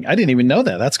celebrating. I didn't even know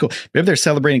that. That's cool. Maybe they're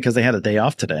celebrating because they had a day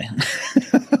off today.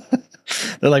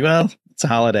 They're like, well, it's a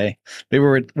holiday. Maybe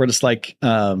we're just like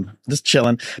just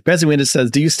chilling. Bezzy Windows says,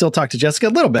 do you still talk to Jessica? A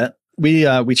little bit. We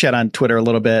chat on Twitter a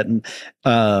little bit, and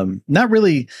not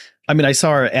really. I mean, I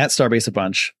saw her at Starbase a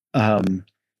bunch,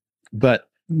 but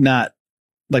not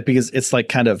like, because it's like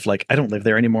kind of like I don't live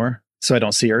there anymore, so I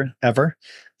don't see her ever.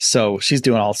 So she's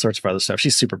doing all sorts of other stuff.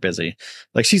 She's super busy.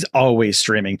 Like, she's always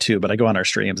streaming too, but I go on her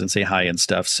streams and say hi and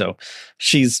stuff. So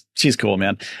she's cool,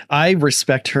 man. I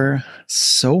respect her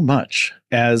so much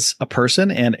as a person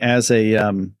and as a,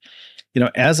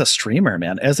 as a streamer,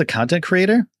 man, as a content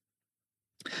creator.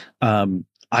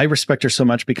 I respect her so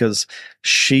much because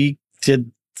she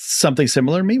did something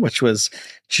similar to me, which was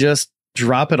just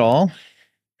drop it all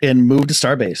and move to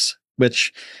Starbase,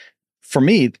 which for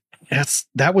me,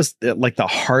 that was like the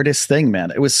hardest thing,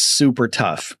 man. It was super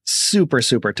tough,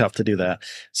 super tough to do that.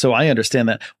 So I understand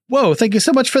that. Whoa. Thank you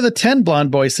so much for the 10,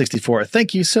 Blonde Boy 64.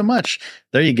 Thank you so much.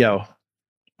 There you go.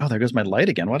 Oh, there goes my light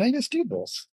again. Why did I just do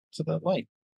this to the light?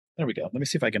 There we go. Let me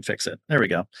see if I can fix it. There we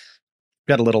go.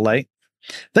 Got a little light.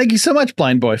 Thank you so much,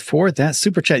 Blind Boy, for that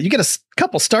super chat. You get a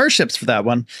couple starships for that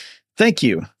one. Thank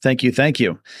you. Thank you. Thank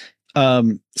you.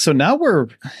 So now we're,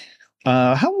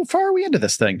 how far are we into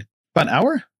this thing? About an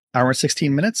hour and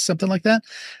 16 minutes, something like that.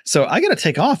 So I got to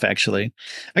take off, actually.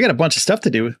 I got a bunch of stuff to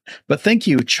do, but thank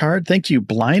you, Chard. Thank you,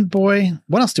 Blind Boy.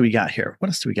 What else do we got here? What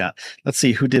else do we got? Let's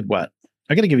see who did what.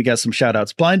 I got to give you guys some shout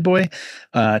outs. Blind Boy,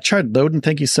 Chard Loden,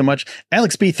 thank you so much.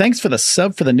 Alex B, thanks for the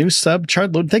sub, for the new sub.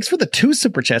 Chard Loden, thanks for the 2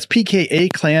 super chats.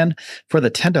 PKA Clan for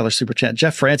the $10 super chat.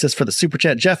 Jeff Francis for the super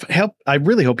chat. Jeff, I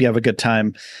really hope you have a good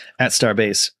time at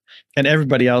Starbase. And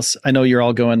everybody else, I know you're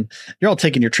all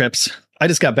taking your trips. I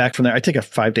just got back from there. I take a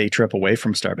 5-day trip away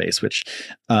from Starbase, which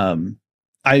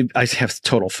I have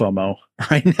total FOMO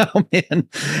right now, man.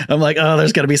 I'm like, oh,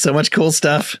 there's got to be so much cool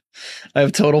stuff. I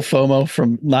have total FOMO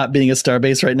from not being at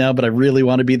Starbase right now, but I really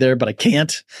want to be there, but I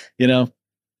can't,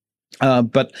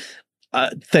 But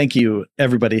thank you,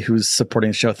 everybody who's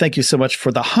supporting the show. Thank you so much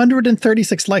for the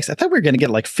 136 likes. I thought we were going to get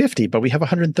like 50, but we have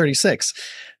 136.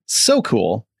 So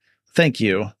cool. Thank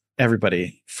you,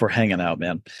 everybody, for hanging out,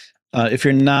 man. If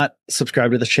you're not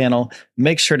subscribed to the channel,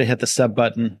 make sure to hit the sub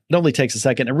button. It only takes a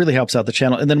second. It really helps out the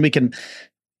channel. And then we can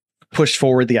push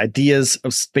forward the ideas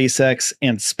of SpaceX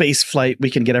and space flight. We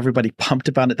can get everybody pumped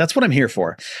about it. That's what I'm here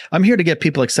for. I'm here to get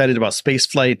people excited about space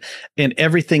flight and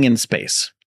everything in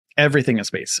space. Everything in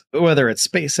space, whether it's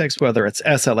SpaceX, whether it's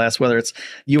SLS, whether it's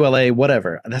ULA,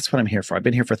 whatever. That's what I'm here for. I've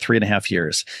been here for 3.5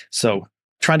 years. So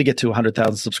trying to get to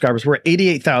 100,000 subscribers. We're at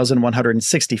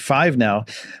 88,165 now.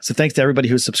 So thanks to everybody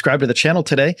who's subscribed to the channel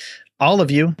today. All of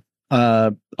you,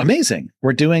 amazing.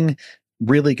 We're doing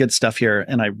really good stuff here,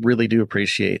 and I really do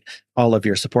appreciate all of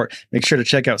your support. Make sure to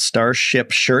check out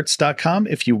starshipshirts.com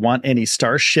if you want any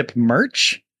Starship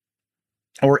merch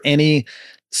or any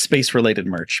space-related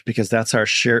merch, because that's our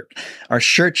shirt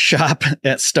shop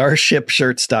at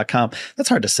starshipshirts.com. That's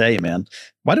hard to say, man.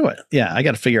 I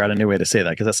got to figure out a new way to say that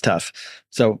because that's tough.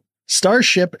 So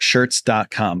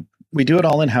starshipshirts.com. We do it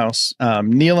all in-house.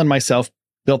 Neil and myself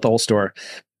built the whole store.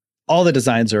 All the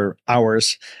designs are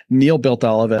ours. Neil built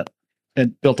all of it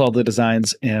and built all the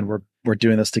designs, and we're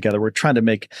doing this together. We're trying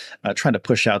to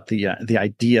push out the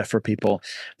idea for people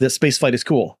that spaceflight is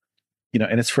cool.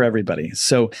 And it's for everybody.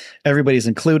 So everybody's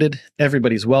included.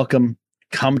 Everybody's welcome.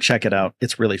 Come check it out.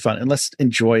 It's really fun. And let's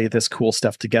enjoy this cool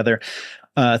stuff together.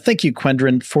 Thank you,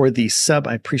 Quendrin, for the sub.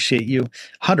 I appreciate you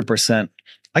 100%.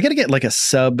 I got to get like a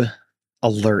sub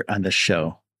alert on this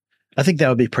show. I think that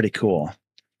would be pretty cool.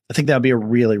 I think that would be a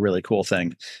really, really cool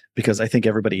thing, because I think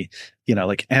everybody,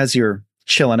 like as you're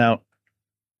chilling out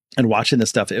and watching this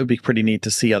stuff, it would be pretty neat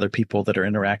to see other people that are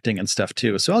interacting and stuff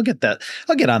too. So I'll get that.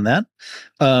 I'll get on that.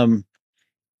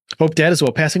 Hope Dad is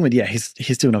well. Passing with,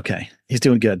 he's doing okay. He's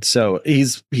doing good. So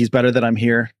he's better that I'm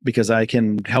here, because I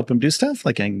can help him do stuff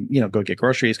like, go get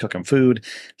groceries, cook him food,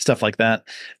 stuff like that.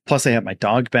 Plus I have my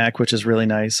dog back, which is really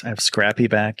nice. I have Scrappy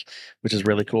back, which is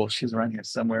really cool. She's around here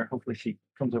somewhere. Hopefully she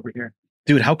comes over here.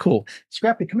 Dude, how cool.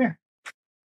 Scrappy, come here.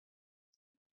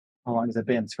 How long has it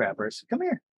been, Scrappers? Come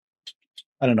here.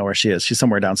 I don't know where she is. She's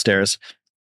somewhere downstairs.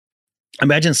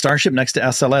 Imagine Starship next to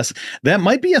SLS. That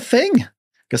might be a thing.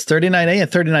 Because 39A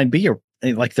and 39B are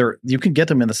like you can get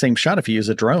them in the same shot if you use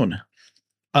a drone.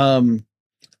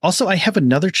 Also, I have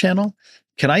another channel.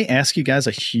 Can I ask you guys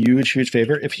a huge, huge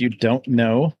favor? If you don't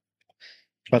know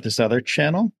about this other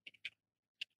channel,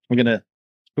 I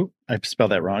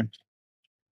spelled that wrong.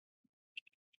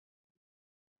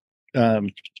 There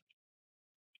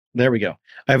we go.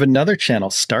 I have another channel,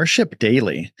 Starship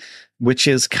Daily, which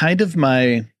is kind of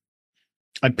I'm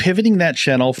pivoting that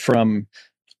channel from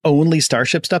only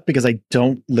Starship stuff because I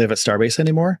don't live at Starbase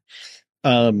anymore.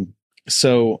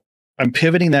 So I'm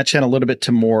pivoting that channel a little bit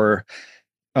to more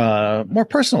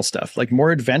personal stuff, like more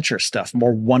adventure stuff,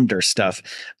 more wonder stuff,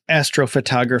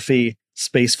 astrophotography,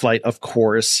 space flight, of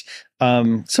course,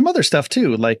 some other stuff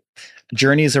too, like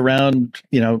journeys around,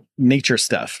 nature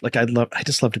stuff. Like I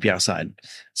just love to be outside.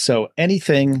 So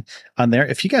anything on there,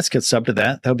 if you guys could sub to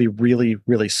that would be really,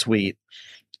 really sweet.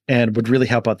 And would really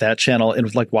help out that channel,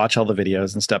 and like watch all the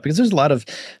videos and stuff, because there's a lot of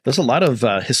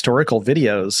historical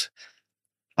videos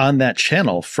on that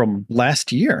channel from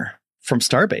last year from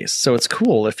Starbase. So it's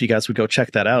cool if you guys would go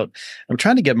check that out. I'm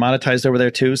trying to get monetized over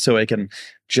there too, so I can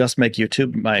just make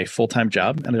YouTube my full-time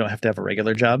job and I don't have to have a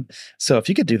regular job. So if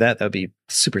you could do that, that'd be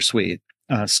super sweet.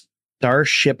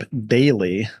 Starship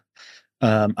Daily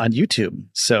on YouTube.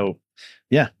 So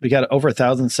yeah, we got over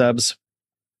 1,000 subs.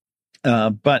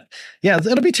 But yeah,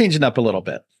 it'll be changing up a little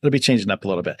bit.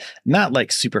 Not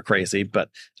like super crazy, but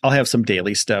I'll have some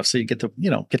daily stuff. So you get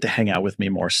to hang out with me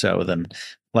more so than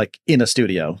like in a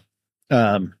studio.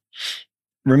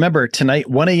 remember tonight,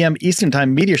 1 a.m. Eastern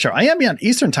time meteor shower. I am on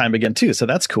Eastern time again too, so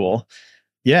that's cool.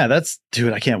 Yeah,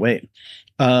 dude, I can't wait.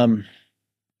 Blind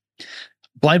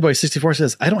Boy 64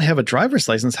 says, I don't have a driver's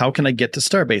license. How can I get to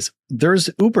Starbase? There's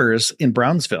Ubers in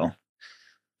Brownsville.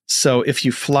 So if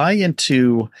you fly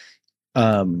into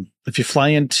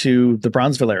the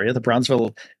Brownsville area, the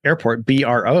Brownsville airport,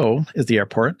 BRO is the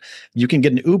airport, you can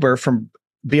get an Uber from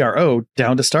BRO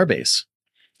down to Starbase.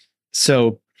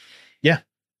 So yeah,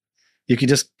 you can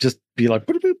just be like,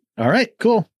 boop, boop. All right,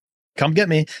 cool. Come get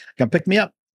me. Come pick me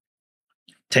up.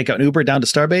 Take out an Uber down to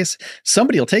Starbase.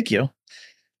 Somebody will take you.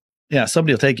 Yeah,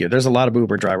 somebody will take you. There's a lot of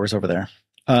Uber drivers over there.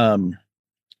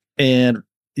 And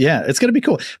yeah, it's going to be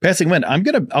cool. Passing Wind,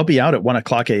 I'll be out at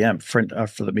 1:00 a.m. for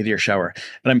the meteor shower,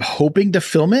 and I'm hoping to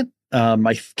film it.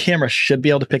 My camera should be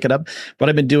able to pick it up, but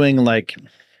I've been doing and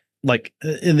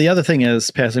the other thing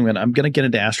is, Passing Wind, I'm going to get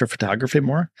into astrophotography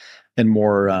more and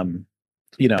more,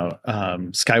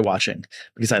 sky watching,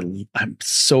 because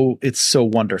it's so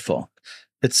wonderful.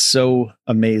 It's so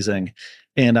amazing.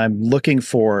 And I'm looking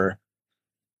for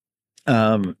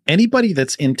anybody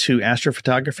that's into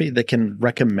astrophotography that can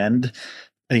recommend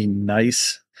a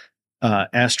nice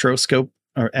astroscope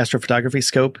or astrophotography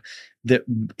scope that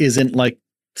isn't like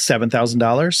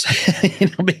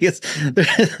 $7,000.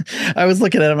 Because I was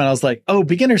looking at them and I was like, oh,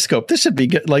 beginner scope, this should be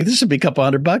good. Like, this should be a couple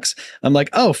 $100. I'm like,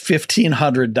 oh,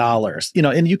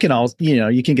 $1,500, and you can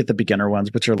you can get the beginner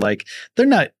ones, which are like, they're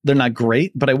not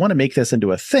great, but I want to make this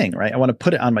into a thing, right? I want to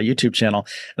put it on my YouTube channel,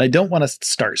 and I don't want to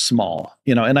start small,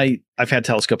 and I've had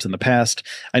telescopes in the past.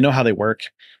 I know how they work.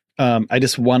 I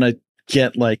just want to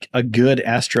get like a good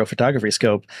astrophotography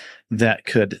scope that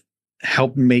could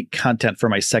help make content for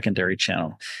my secondary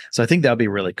channel. So I think that'd be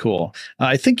really cool.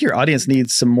 I think your audience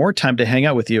needs some more time to hang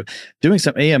out with you, doing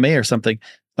some AMA or something,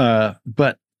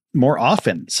 but more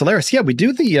often. Solaris, yeah, we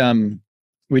do the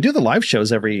live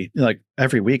shows every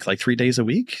week, like 3 days a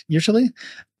week usually.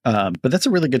 But that's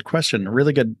a really good question, a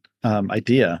really good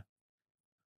idea.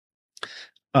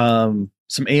 Some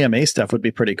AMA stuff would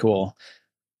be pretty cool.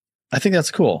 I think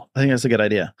that's cool. I think that's a good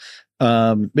idea.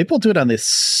 Maybe we'll do it on the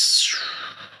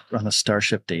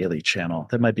Starship Daily channel.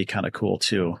 That might be kind of cool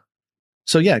too.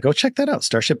 So yeah, go check that out,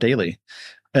 Starship Daily,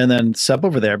 and then sub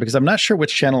over there, because I'm not sure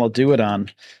which channel I'll do it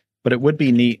on, but it would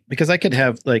be neat because I could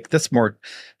have this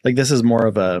is more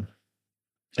of a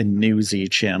newsy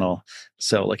channel.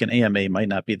 So like an AMA might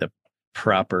not be the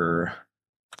proper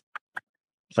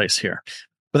place here,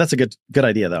 but that's a good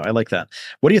idea though. I like that.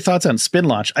 What are your thoughts on spin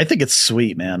launch? I think it's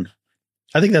sweet, man.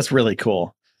 I think that's really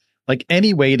cool. Like,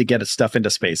 any way to get stuff into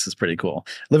space is pretty cool.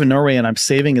 I live in Norway and I'm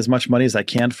saving as much money as I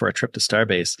can for a trip to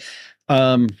Starbase.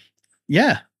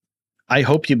 Yeah, I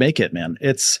hope you make it, man.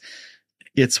 It's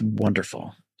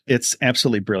wonderful. It's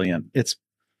absolutely brilliant.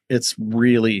 It's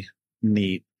really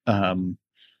neat. I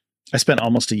spent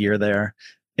almost a year there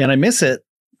and I miss it.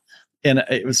 And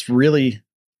it was really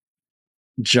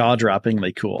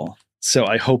jaw-droppingly cool. So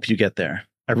I hope you get there.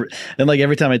 And like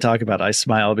every time I talk about it, I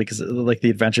smile because like the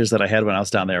adventures that I had when I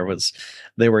was down there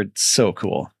they were so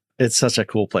cool. It's such a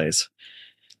cool place.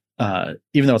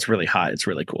 Even though it's really hot, it's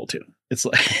really cool too. It's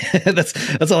like,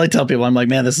 that's all I tell people. I'm like,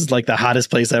 man, this is like the hottest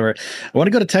place ever. I want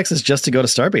to go to Texas just to go to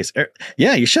Starbase.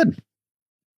 Yeah, you should.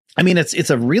 I mean, it's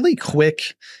a really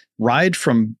quick ride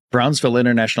from Brownsville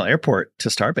International Airport to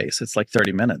Starbase. It's like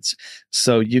 30 minutes.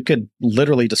 So you could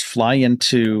literally just fly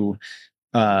into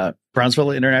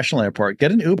Brownsville International Airport,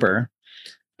 get an Uber,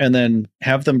 and then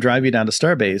have them drive you down to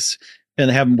Starbase and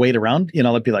have them wait around.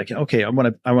 They'd be like, okay, I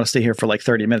want to stay here for like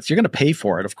 30 minutes. You're going to pay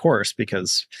for it, of course,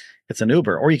 because it's an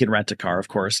Uber, or you can rent a car, of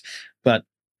course. But,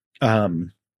 go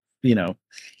down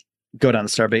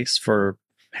to Starbase for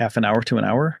half an hour to an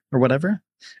hour or whatever,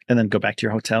 and then go back to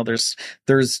your hotel. There's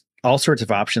all sorts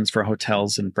of options for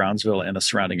hotels in Brownsville and the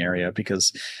surrounding area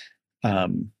because,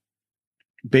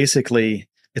 basically,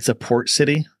 it's a port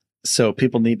city, so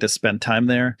people need to spend time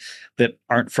there that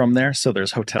aren't from there. So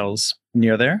there's hotels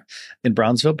near there in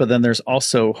Brownsville, but then there's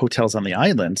also hotels on the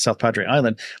island, South Padre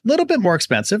Island, a little bit more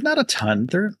expensive, not a ton.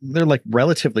 They're like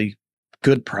relatively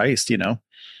good priced,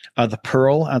 the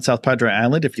Pearl on South Padre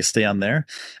Island. If you stay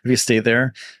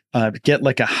there, get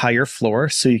like a higher floor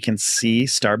so you can see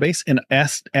Starbase, and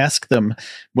ask them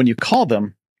when you call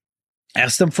them.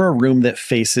 Ask them for a room that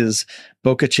faces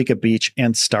Boca Chica Beach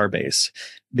and Starbase,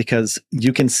 because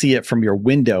you can see it from your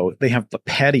window. They have the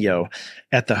patio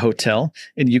at the hotel,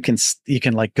 and you can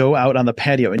like go out on the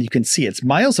patio and you can see it's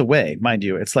miles away, mind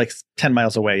you. It's like 10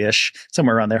 miles away ish,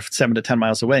 somewhere around there, 7 to 10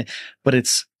 miles away.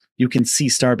 But you can see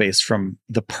Starbase from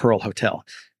the Pearl Hotel.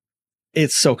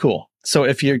 It's so cool. So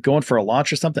if you're going for a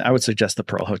launch or something, I would suggest the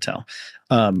Pearl Hotel.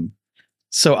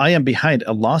 So I am behind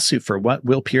a lawsuit for what?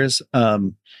 Will Pierce?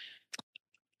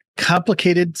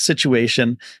 Complicated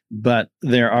situation, but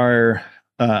there are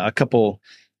a couple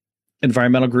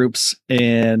environmental groups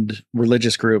and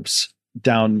religious groups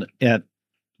down at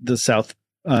the South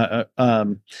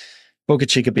Boca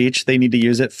Chica Beach. They need to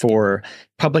use it for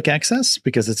public access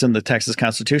because it's in the Texas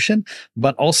Constitution,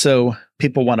 but also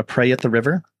people want to pray at the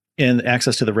river, and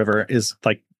access to the river is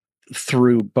like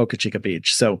through Boca Chica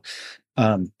Beach. So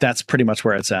that's pretty much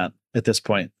where it's at this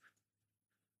point.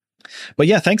 But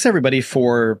yeah, thanks everybody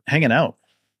for hanging out.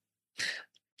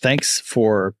 Thanks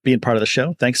for being part of the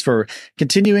show. Thanks for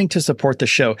continuing to support the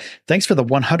show. Thanks for the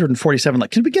 147.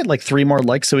 Can we get like 3 more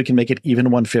likes so we can make it even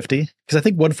 150? Because I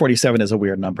think 147 is a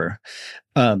weird number.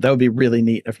 That would be really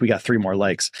neat if we got 3 more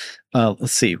likes.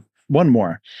 Let's see. 1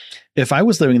 more. If I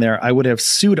was living there, I would have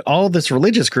sued all of this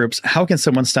religious groups. How can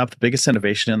someone stop the biggest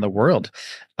innovation in the world?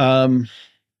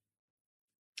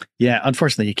 Yeah,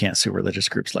 unfortunately, you can't sue religious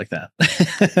groups like that.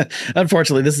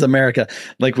 Unfortunately, this is America.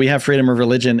 Like, we have freedom of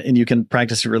religion, and you can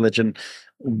practice your religion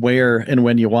where and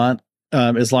when you want,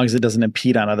 as long as it doesn't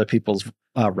impede on other people's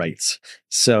rights.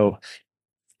 So,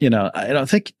 I don't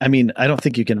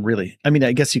think you can really. I mean,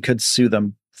 I guess you could sue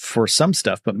them for some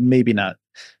stuff, but maybe not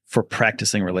for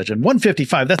practicing religion.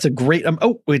 155. That's a great.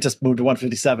 We just moved to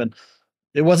 157.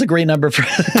 It was a great number for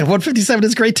 157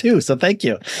 is great too. So thank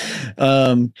you.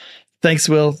 Thanks,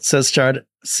 Will, says Chard.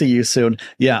 See you soon.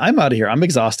 Yeah, I'm out of here. I'm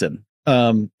exhausted.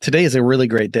 Today is a really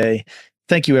great day.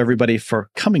 Thank you, everybody, for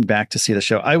coming back to see the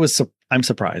show. I'm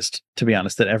surprised, to be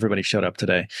honest, that everybody showed up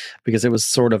today because it was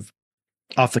sort of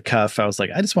off the cuff. I was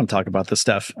like, I just want to talk about this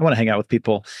stuff. I want to hang out with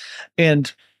people.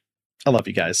 And I love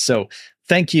you guys. So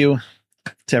thank you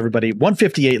to everybody.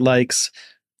 158 likes.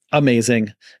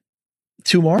 Amazing.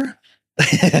 2 more?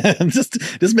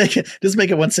 just make it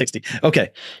 160. Okay.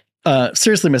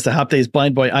 Seriously, Mr. Hop Days,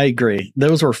 Blind Boy, I agree.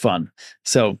 Those were fun.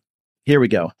 So here we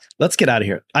go. Let's get out of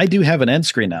here. I do have an end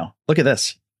screen now. Look at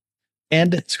this.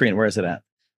 End screen. Where is it at?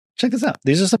 Check this out.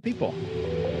 These are some people.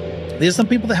 These are some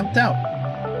people that helped out.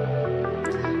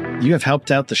 You have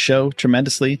helped out the show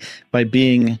tremendously by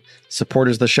being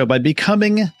supporters of the show, by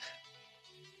becoming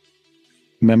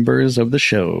members of the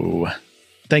show.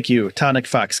 Thank you, Tonic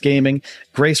Fox Gaming,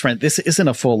 Grace Rent. This isn't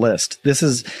a full list. This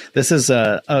is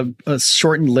a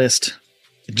shortened list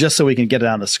just so we can get it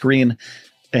on the screen.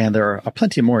 And there are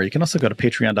plenty more. You can also go to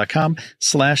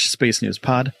patreon.com/Space News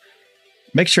Pod.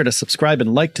 Make sure to subscribe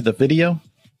and like to the video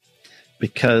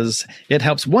because it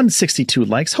helps. 162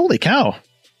 likes. Holy cow.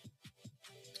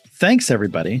 Thanks,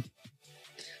 everybody.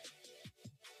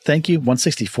 Thank you.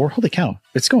 164. Holy cow.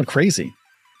 It's going crazy.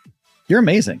 You're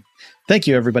amazing. Thank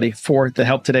you, everybody, for the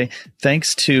help today.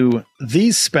 Thanks to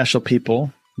these special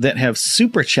people that have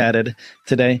super chatted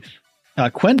today.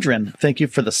 Quendrin, thank you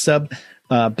for the sub.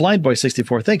 Blind Boy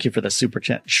 64, thank you for the super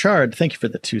chat. Shard, thank you for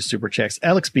the 2 super chats.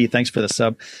 Alex B, thanks for the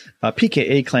sub.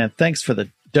 PKA Clan, thanks for the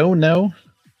dono.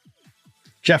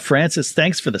 Jeff Francis,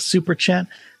 thanks for the super chat.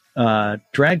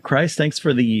 Drag Christ, thanks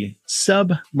for the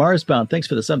sub. Marsbound, thanks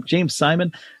for the sub. James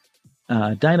Simon,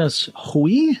 Dinos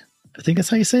Hui, I think that's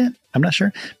how you say it. I'm not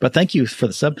sure, but thank you for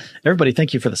the sub. Everybody,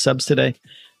 thank you for the subs today.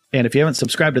 And if you haven't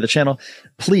subscribed to the channel,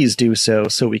 please do so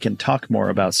we can talk more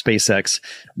about SpaceX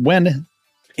when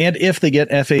and if they get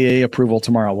FAA approval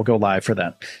tomorrow. We'll go live for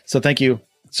that. So thank you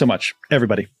so much,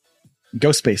 everybody. Go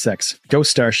SpaceX. Go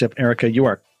Starship. Erica, you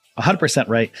are 100%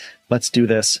 right. Let's do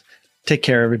this. Take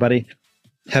care, everybody.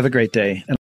 Have a great day.